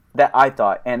thing that I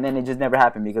thought, and then it just never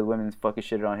happened because women fucking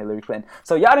shitted on Hillary Clinton.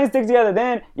 So y'all didn't stick together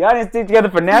then, y'all didn't stick together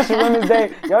for National Women's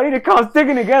Day, y'all need to come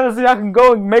sticking together so y'all can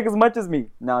go and make as much as me.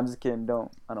 No, I'm just kidding, I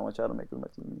don't want y'all to make as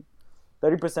much as me.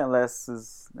 30% less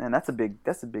is, man, that's a big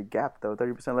gap though.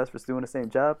 30% less for doing the same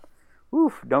job.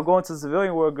 Oof, don't go into the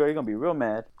civilian world, girl. You're going to be real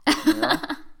mad.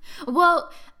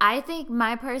 Well, I think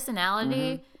my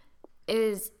personality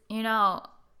is,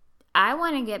 I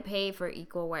want to get paid for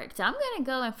equal work. So I'm going to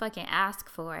go and fucking ask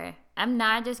for it. I'm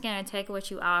not just going to take what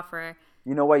you offer.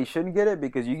 You know why you shouldn't get it?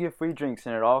 Because you get free drinks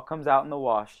and it all comes out in the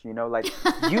wash. Like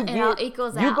you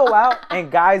go out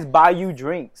and guys buy you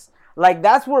drinks. Like,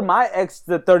 that's where my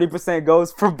extra 30%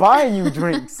 goes for buying you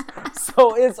drinks.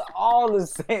 So it's all the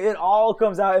same. It all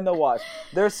comes out in the wash.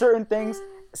 There are certain things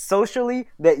socially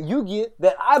that you get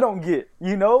that I don't get,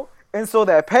 And so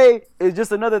that pay is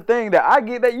just another thing that I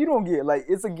get that you don't get. Like,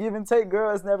 it's a give and take,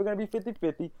 girl. It's never going to be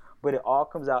 50-50, but it all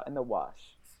comes out in the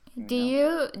wash. Do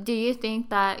you think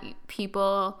that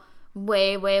people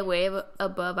way, way, way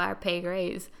above our pay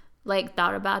grades, like,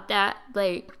 thought about that?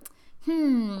 Like,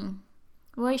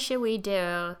 what should we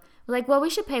do? Like, well, we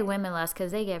should pay women less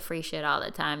because they get free shit all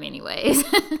the time anyways.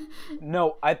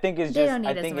 No, I think it's just,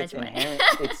 I think it's inherent.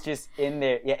 It's just in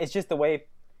there. Yeah, it's just the way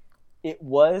it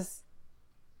was.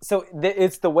 So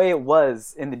it's the way it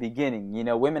was in the beginning.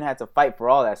 Women had to fight for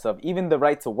all that stuff. Even the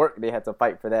right to work, they had to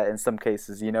fight for that in some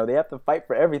cases. They have to fight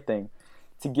for everything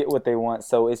to get what they want.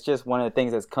 So it's just one of the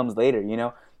things that comes later.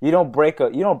 You don't break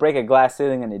a glass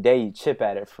ceiling in a day. You chip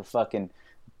at it for fucking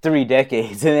 3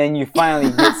 decades, and then you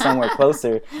finally get somewhere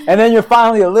closer, and then you're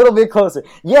finally a little bit closer.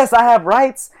 Yes, I have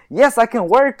rights. Yes, I can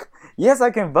work. Yes, I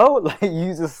can vote. Like,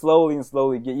 you just slowly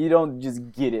get. You don't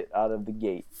just get it out of the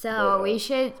gate. So we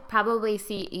should probably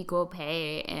see equal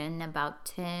pay in about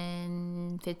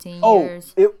 10, 15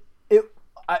 years.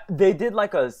 They did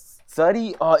like a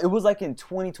study. It was like in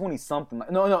 2020 something.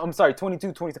 No, I'm sorry,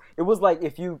 2020. It was like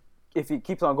if it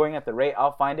keeps on going at the rate,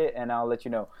 I'll find it and I'll let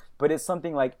you know. But it's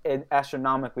something like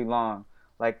astronomically long,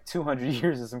 like 200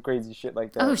 years or some crazy shit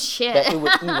like that. Oh shit! That it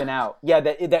would even out. Yeah,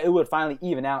 that it would finally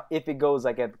even out if it goes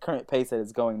like at the current pace that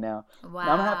it's going now. Wow.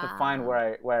 Now, I'm gonna have to find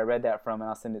where I read that from and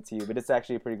I'll send it to you. But it's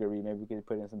actually a pretty good read. Maybe we could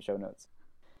put it in some show notes.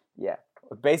 Yeah,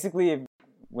 basically, if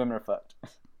women are fucked.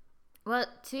 Well,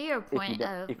 to your point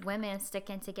of women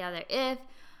sticking together, if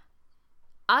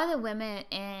all the women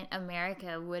in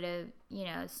America would have,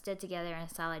 stood together in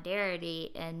solidarity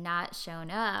and not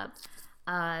shown up,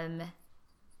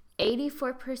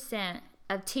 84%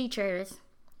 of teachers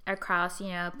across,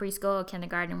 preschool,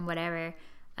 kindergarten, whatever,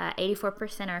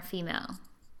 84% are female.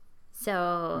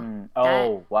 So,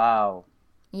 wow.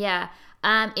 Yeah.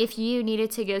 If you needed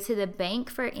to go to the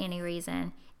bank for any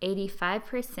reason,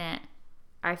 85%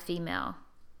 are female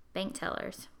bank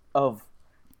tellers.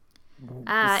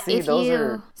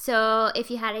 So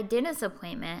if you had a dentist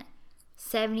appointment,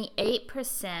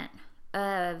 78%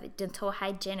 of dental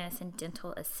hygienists and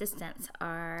dental assistants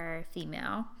are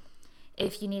female.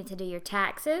 If you need to do your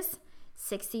taxes,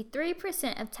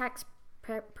 63% of tax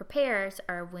preparers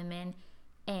are women,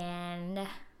 and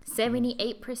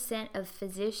 78% of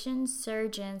physicians,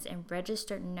 surgeons, and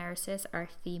registered nurses are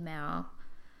female.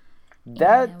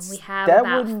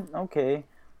 Okay.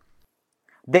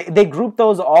 They group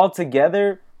those all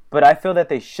together, but I feel that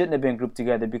they shouldn't have been grouped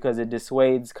together because it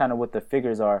dissuades kind of what the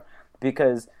figures are.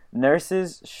 Because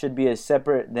nurses should be as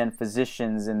separate than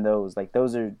physicians in those. Like,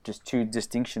 those are just two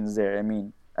distinctions there. I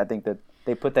mean, I think that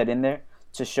they put that in there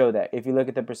to show that. If you look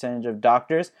at the percentage of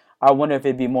doctors, I wonder if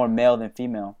it'd be more male than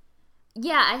female.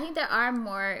 Yeah, I think there are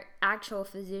more actual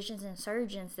physicians and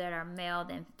surgeons that are male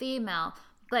than female.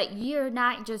 But you're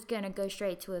not just going to go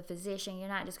straight to a physician. You're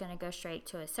not just going to go straight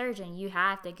to a surgeon. You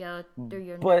have to go through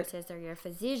your nurses or your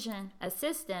physician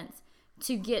assistants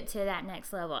to get to that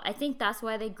next level. I think that's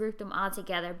why they grouped them all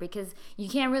together, because you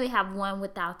can't really have one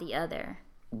without the other.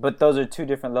 But those are two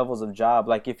different levels of job.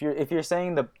 Like, if you're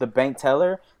saying the bank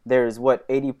teller, there's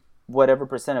 80 whatever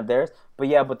percent of theirs.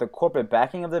 But the corporate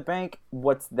backing of the bank,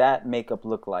 what's that makeup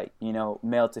look like?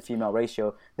 Male to female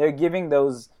ratio. They're giving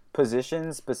those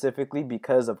positions specifically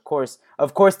because of course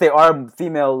they are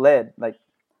female led. But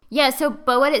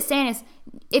what it's saying is,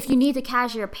 if you need to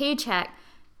cash your paycheck,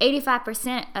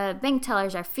 85% of bank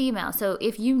tellers are female. So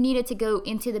if you needed to go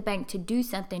into the bank to do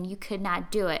something, you could not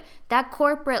do it. That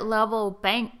corporate level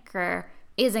banker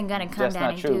isn't going to come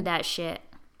down and do that shit.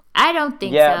 I don't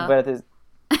think so. Yeah, but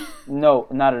no,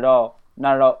 not at all.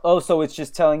 Oh, so it's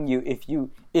just telling you if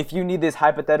you need this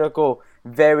hypothetical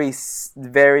very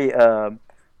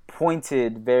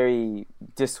pointed, very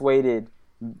dissuaded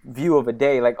view of a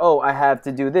day. Like, oh, I have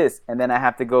to do this, and then I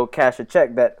have to go cash a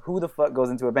check that who the fuck goes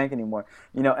into a bank anymore,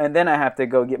 and then I have to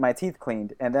go get my teeth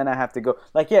cleaned, and then I have to go,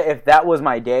 like, yeah, if that was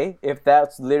my day, if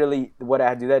that's literally what I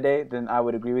had to do that day, then I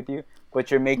would agree with you.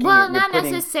 But you're making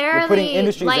you're putting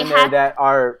industries like in there that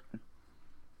are,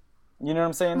 you know what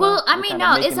I'm saying? Well, I mean,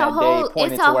 no, it's a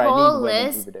whole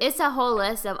list. It's a whole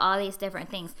list of all these different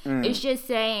things. It's just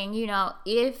saying,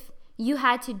 if you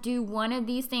had to do one of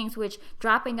these things, which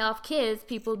dropping off kids,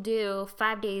 people do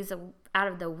 5 days out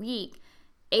of the week.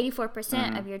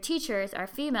 84% of your teachers are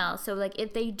female. So, like,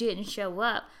 if they didn't show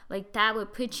up, like, that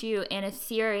would put you in a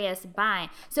serious bind.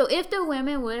 So, if the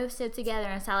women would have stood together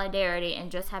in solidarity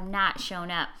and just have not shown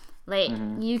up, like,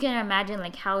 you can imagine,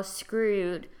 like, how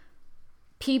screwed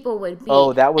people would be.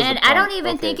 Oh, that was. And I don't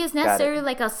even think it's necessarily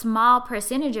like a small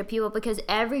percentage of people, because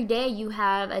every day you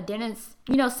have a dentist,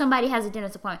 somebody has a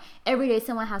dentist appointment. Every day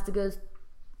someone has to go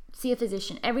see a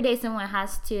physician. Every day someone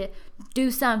has to do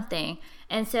something.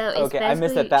 And so it's I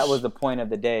missed that was the point of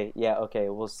the day. Yeah, okay,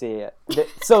 we'll see it.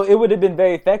 So it would have been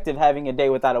very effective having a day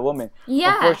without a woman.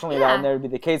 Yeah. Unfortunately, that will never be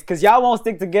the case, because y'all won't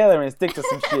stick together and stick to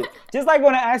some shit. Just like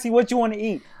when I ask you what you want to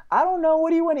eat. I don't know.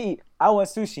 What do you want to eat? I want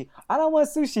sushi. I don't want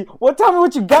sushi. Well, tell me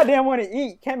what you goddamn want to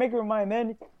eat. Can't make up your mind,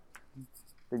 man.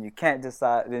 Then you can't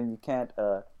decide. Then you can't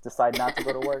decide not to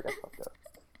go to work. That's fucked up.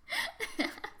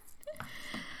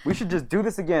 We should just do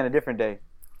this again a different day.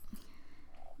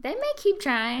 They may keep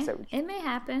trying. It may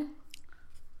happen.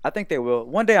 I think they will.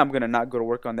 One day I'm gonna not go to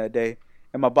work on that day,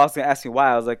 and my boss gonna ask me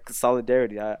why. I was like,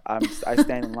 solidarity. I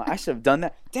stand in line. I should have done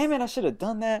that. Damn it! I should have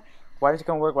done that. Why did you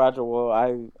come work, Roger? Well,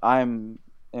 I'm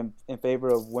in favor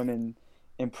of women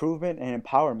improvement and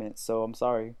empowerment. So I'm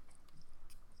sorry.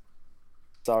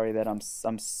 Sorry that I'm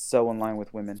so in line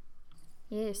with women.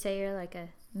 You say you're like a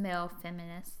male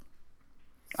feminist.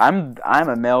 I'm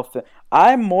a male.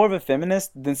 I'm more of a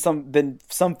feminist than some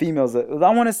females. I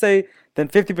want to say than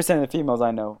 50% of the females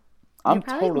I know. You're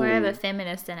probably more of a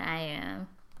feminist than I am.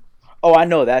 Oh, I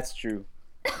know that's true.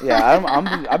 Yeah,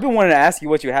 I've been wanting to ask you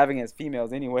what you're having as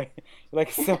females anyway.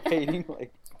 Like, so hating,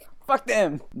 like, fuck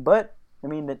them. But I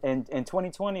mean, in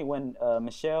 2020, when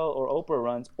Michelle or Oprah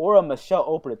runs, or a Michelle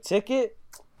Oprah ticket,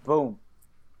 boom,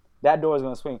 that door is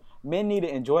gonna swing. Men need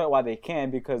to enjoy it while they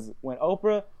can, because when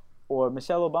Oprah or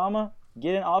Michelle Obama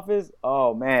get in office,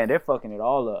 oh man, they're fucking it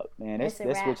all up, man. They're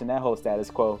switching that whole status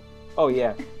quo. Oh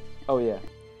yeah.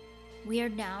 We are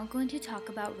now going to talk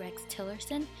about Rex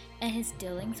Tillerson and his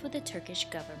dealings with the Turkish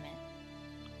government.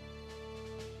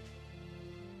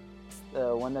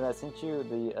 The one that I sent you,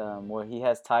 the where he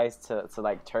has ties to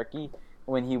like Turkey,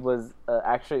 when he was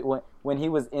actually when he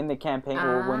was in the campaign,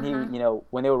 or when he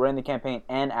when they were running the campaign,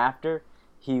 and after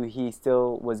he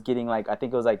still was getting, like, I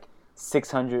think it was like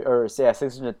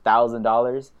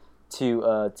 $600,000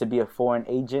 to be a foreign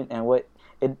agent. And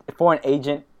foreign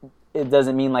agent, it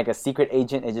doesn't mean like a secret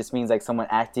agent. It just means like someone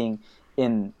acting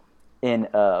in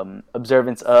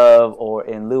observance of, or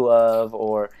in lieu of,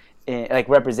 or in, like,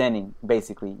 representing,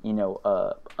 basically,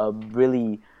 a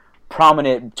really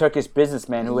prominent Turkish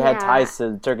businessman who had ties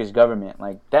to the Turkish government.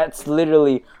 Like, that's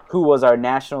literally who was our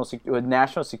national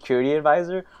security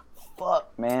advisor.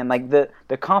 Fuck, man. Like, the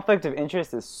conflict of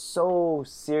interest is so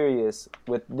serious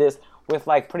with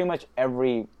like pretty much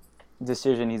every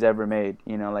decision he's ever made.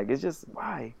 Like, it's just,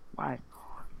 why?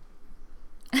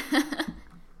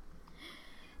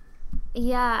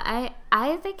 Yeah,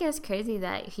 I think it's crazy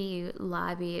that he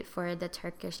lobbied for the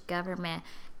Turkish government.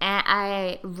 And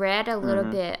I read a little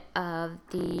bit of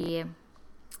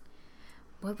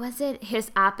what was it? His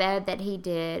op-ed that he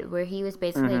did, where he was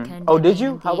basically condemning. Oh, did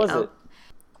you? How was it?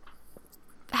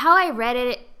 How I read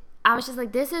it, I was just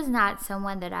like, this is not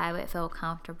someone that I would feel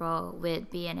comfortable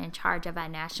with being in charge of our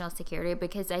national security,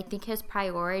 because I think his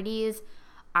priorities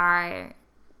are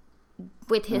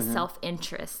with his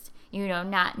self-interest,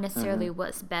 not necessarily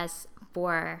what's best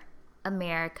for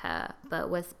America, but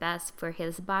what's best for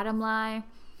his bottom line.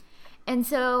 And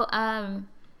so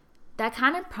that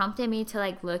kind of prompted me to,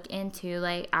 like, look into,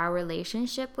 like, our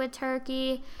relationship with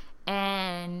Turkey,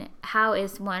 and how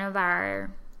it's one of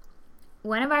our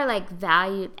like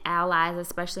valued allies,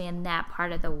 especially in that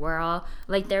part of the world.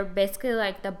 Like, they're basically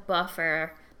like the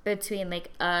buffer between,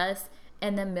 like, us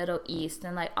and the Middle East,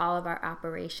 and, like, all of our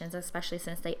operations, especially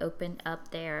since they opened up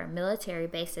their military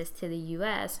bases to the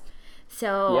U.S.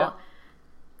 So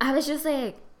I was just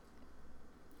like,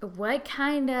 what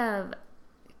kind of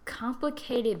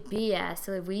complicated BS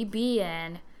would we be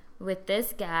in with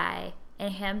this guy,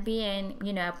 and him being,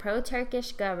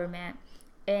 pro-Turkish government,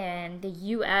 and the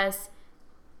U.S.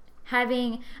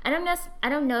 having, I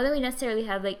don't know that we necessarily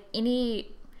have like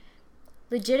any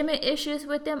legitimate issues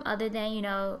with them other than, you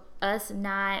know, us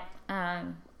not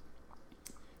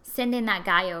sending that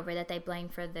guy over that they blame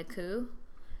for the coup.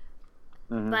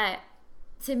 Mm-hmm. But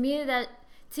to me that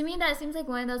seems like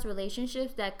one of those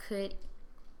relationships that could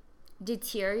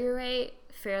deteriorate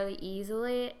fairly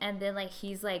easily, and then like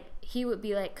he would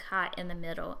be like caught in the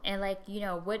middle, and like, you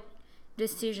know, what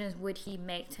decisions would he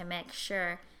make to make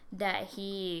sure that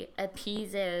he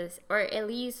appeases, or at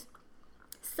least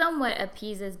somewhat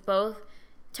appeases, both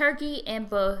Turkey and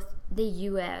both the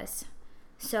U.S.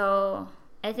 So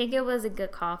I think it was a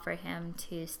good call for him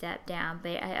to step down,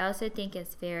 but I also think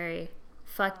it's very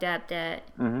fucked up that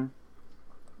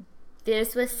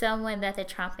this was someone that the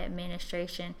Trump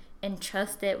administration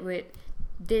entrusted with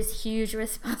this huge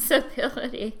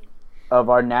responsibility of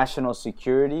our national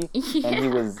security. Yeah. And he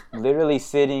was literally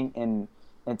sitting in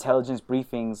intelligence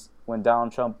briefings when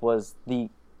Donald Trump was the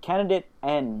candidate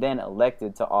and then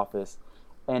elected to office,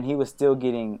 and he was still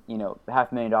getting, you know,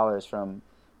 $500,000 from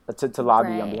to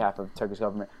lobby on behalf of the Turkish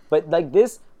government. But like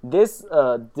this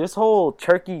whole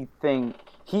Turkey thing,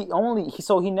 he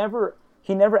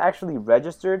never actually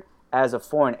registered as a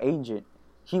foreign agent.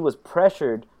 He was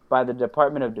pressured by the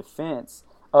Department of Defense,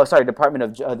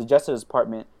 Department of the Justice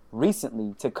Department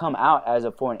recently to come out as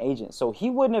a foreign agent. So he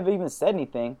wouldn't have even said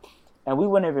anything, and we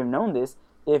wouldn't have even known this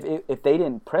if they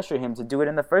didn't pressure him to do it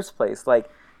in the first place. Like,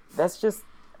 that's just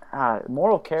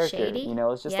moral character. Shady? You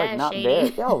know, it's just like not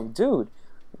shady. There. Yo, dude,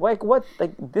 like what?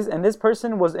 Like this, and this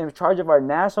person was in charge of our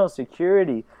national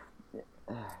security.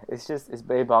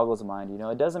 It boggles the mind. You know,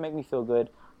 it doesn't make me feel good.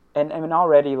 And I mean,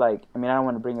 already, like, I don't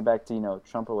want to bring it back to, you know,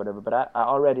 Trump or whatever, but I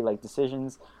already, like,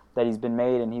 decisions that he's been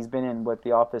made, and he's been in,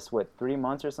 the office, 3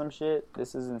 months or some shit?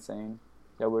 This is insane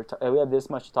that we have this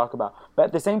much to talk about. But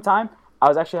at the same time, I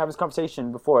was actually having this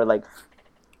conversation before, like,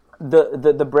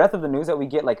 the breadth of the news that we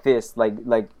get like this, like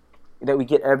that we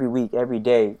get every week, every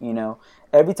day, you know.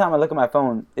 Every time I look at my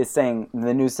phone, it's saying,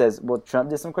 the news says, well, Trump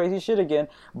did some crazy shit again.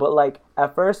 But, like,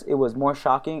 at first, it was more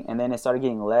shocking, and then it started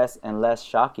getting less and less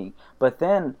shocking. But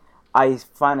then I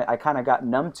kind of got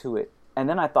numb to it. And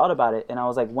then I thought about it, and I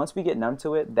was like, once we get numb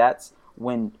to it, that's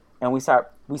when, and we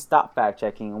stop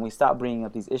fact-checking, and we stop bringing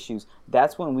up these issues,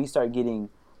 that's when we start getting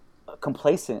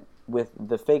complacent with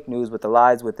the fake news, with the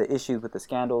lies, with the issues, with the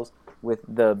scandals, with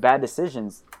the bad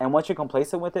decisions. And once you're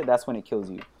complacent with it, that's when it kills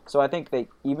you. So I think that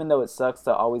even though it sucks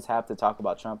to always have to talk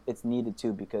about Trump, it's needed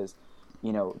too, because,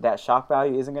 you know, that shock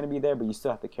value isn't going to be there, but you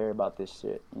still have to care about this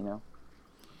shit, you know?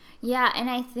 Yeah, and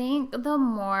I think the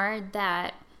more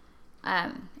that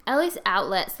at least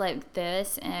outlets like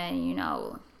this and, you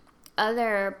know,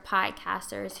 other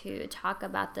podcasters who talk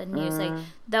about the news, like,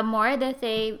 the more that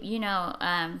they, you know,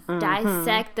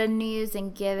 dissect the news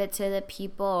and give it to the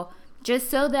people just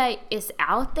so that it's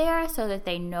out there, so that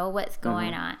they know what's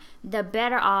going on, the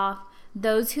better off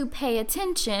those who pay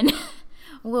attention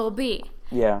will be.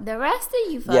 Yeah. The rest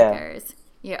of you fuckers,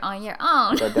 you're on your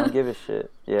own. But don't give a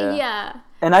shit. Yeah. Yeah.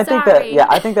 And I think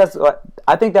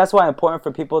that's why it's important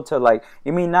for people to, like,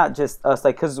 I mean, not just us,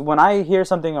 like, because when I hear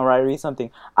something or I read something,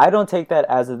 I don't take that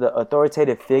as the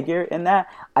authoritative figure in that.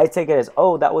 I take it as,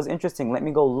 oh, that was interesting. Let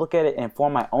me go look at it and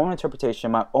form my own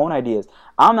interpretation, my own ideas.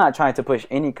 I'm not trying to push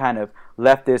any kind of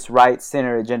leftist, right,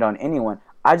 center agenda on anyone.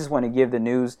 I just want to give the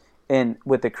news in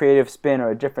with a creative spin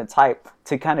or a different type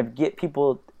to kind of get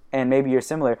people, and maybe you're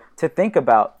similar, to think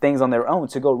about things on their own,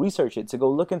 to go research it, to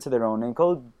go look into their own, and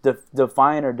go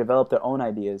define or develop their own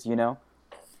ideas, you know?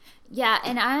 Yeah,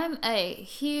 and I'm a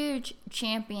huge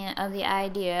champion of the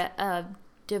idea of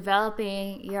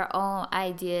developing your own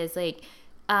ideas, like,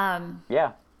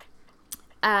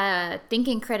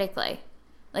 thinking critically.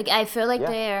 Like, I feel like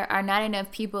there are not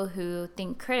enough people who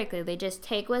think critically. They just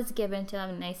take what's given to them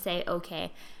and they say,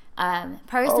 okay.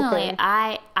 Personally,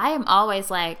 I am always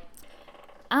like,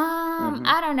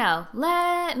 I don't know.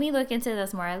 Let me look into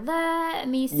this more. Let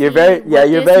me see. You're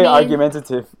very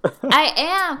argumentative. I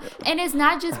am. And it's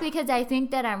not just because I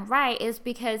think that I'm right. It's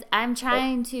because I'm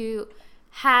trying to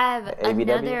have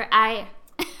another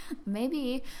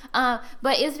maybe. But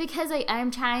it's because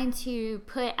I'm trying to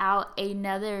put out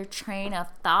another train of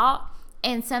thought.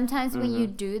 And sometimes when you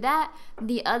do that,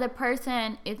 the other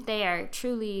person, if they are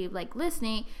truly, like,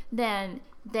 listening, then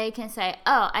they can say,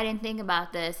 oh, I didn't think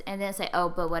about this, and then say, oh,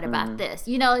 but what about this?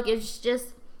 You know, like,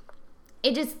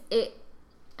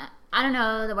 I don't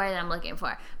know the word that I'm looking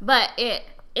for, but it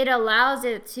allows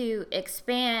it to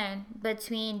expand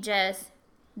between just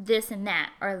this and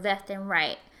that, or left and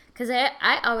right. Because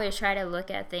I always try to look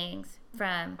at things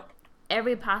from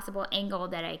every possible angle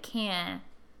that I can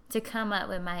to come up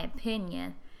with my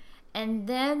opinion. And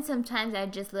then sometimes I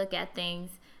just look at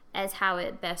things as how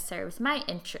it best serves my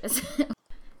interests.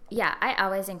 Yeah, I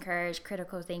always encourage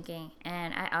critical thinking,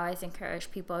 and I always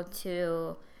encourage people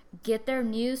to get their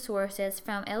news sources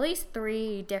from at least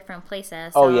 3 different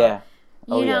places. So,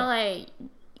 you know, like,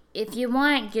 if you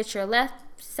want, get your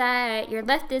left side, your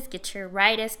leftist, get your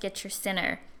rightist, get your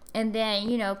center. And then,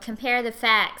 you know, compare the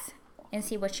facts and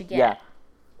see what you get. Yeah.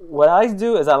 What I like to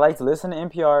do is I like to listen to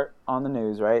NPR on the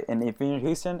news, right? And if you're in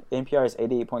Houston, NPR is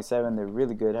 88.7. They're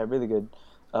really good, have really good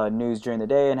news during the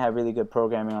day and have really good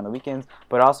programming on the weekends.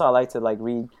 But also I like to like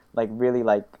read like really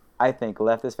like I think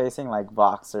leftist facing like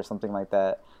Vox or something like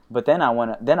that. But then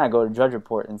I go to Drudge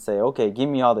Report and say, okay, give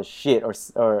me all the shit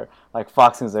or like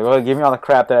Fox News like, oh, give me all the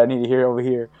crap that I need to hear over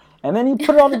here. And then you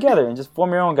put it all together and just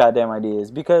form your own goddamn ideas,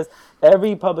 because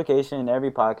every publication, every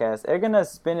podcast, they're gonna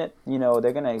spin it, you know,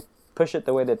 they're gonna push it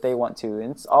the way that they want to, and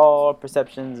it's all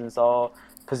perceptions and it's all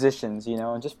positions, you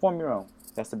know, and just form your own.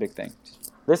 That's the big thing.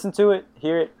 Just listen to it,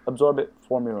 hear it, absorb it,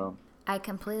 form your own. I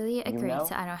completely agree,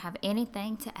 so I don't have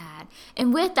anything to add.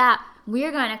 And with that,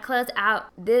 we're going to close out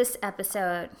this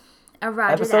episode of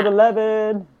Roger Episode That.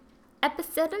 11.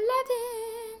 Episode 11.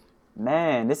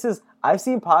 Man, I've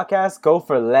seen podcasts go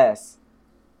for less,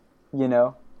 you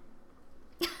know,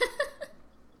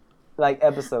 like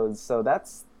episodes. So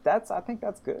that's I think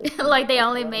that's good. Like they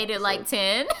only made it like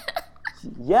 10.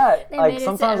 Yeah, like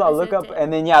sometimes I'll look up 10.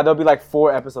 And then there'll be like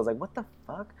 4 episodes. Like, what the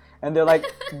fuck? And they're like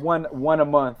one a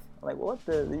month. Like, what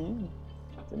the? You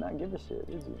did not give a shit,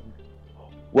 did you?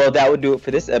 Well, that would do it for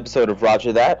this episode of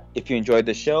Roger That. If you enjoyed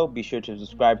the show, be sure to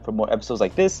subscribe for more episodes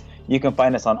like this. You can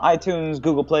find us on iTunes,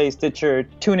 Google Play, Stitcher,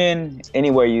 TuneIn,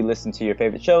 anywhere you listen to your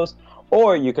favorite shows.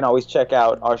 Or you can always check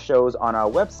out our shows on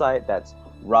our website. That's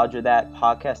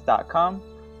RogerThatPodcast.com.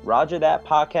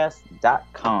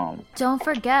 RogerThatPodcast.com. Don't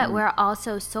forget, we're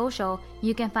also social.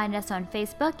 You can find us on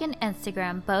Facebook and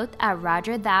Instagram, both at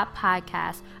Roger That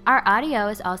Podcast. Our audio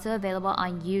is also available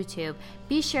on YouTube.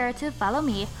 Be sure to follow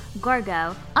me,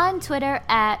 Gorgo, on Twitter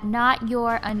at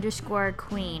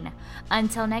NotYour_Queen.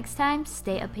 Until next time,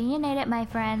 stay opinionated, my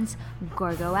friends.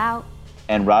 Gorgo out.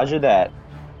 And Roger That.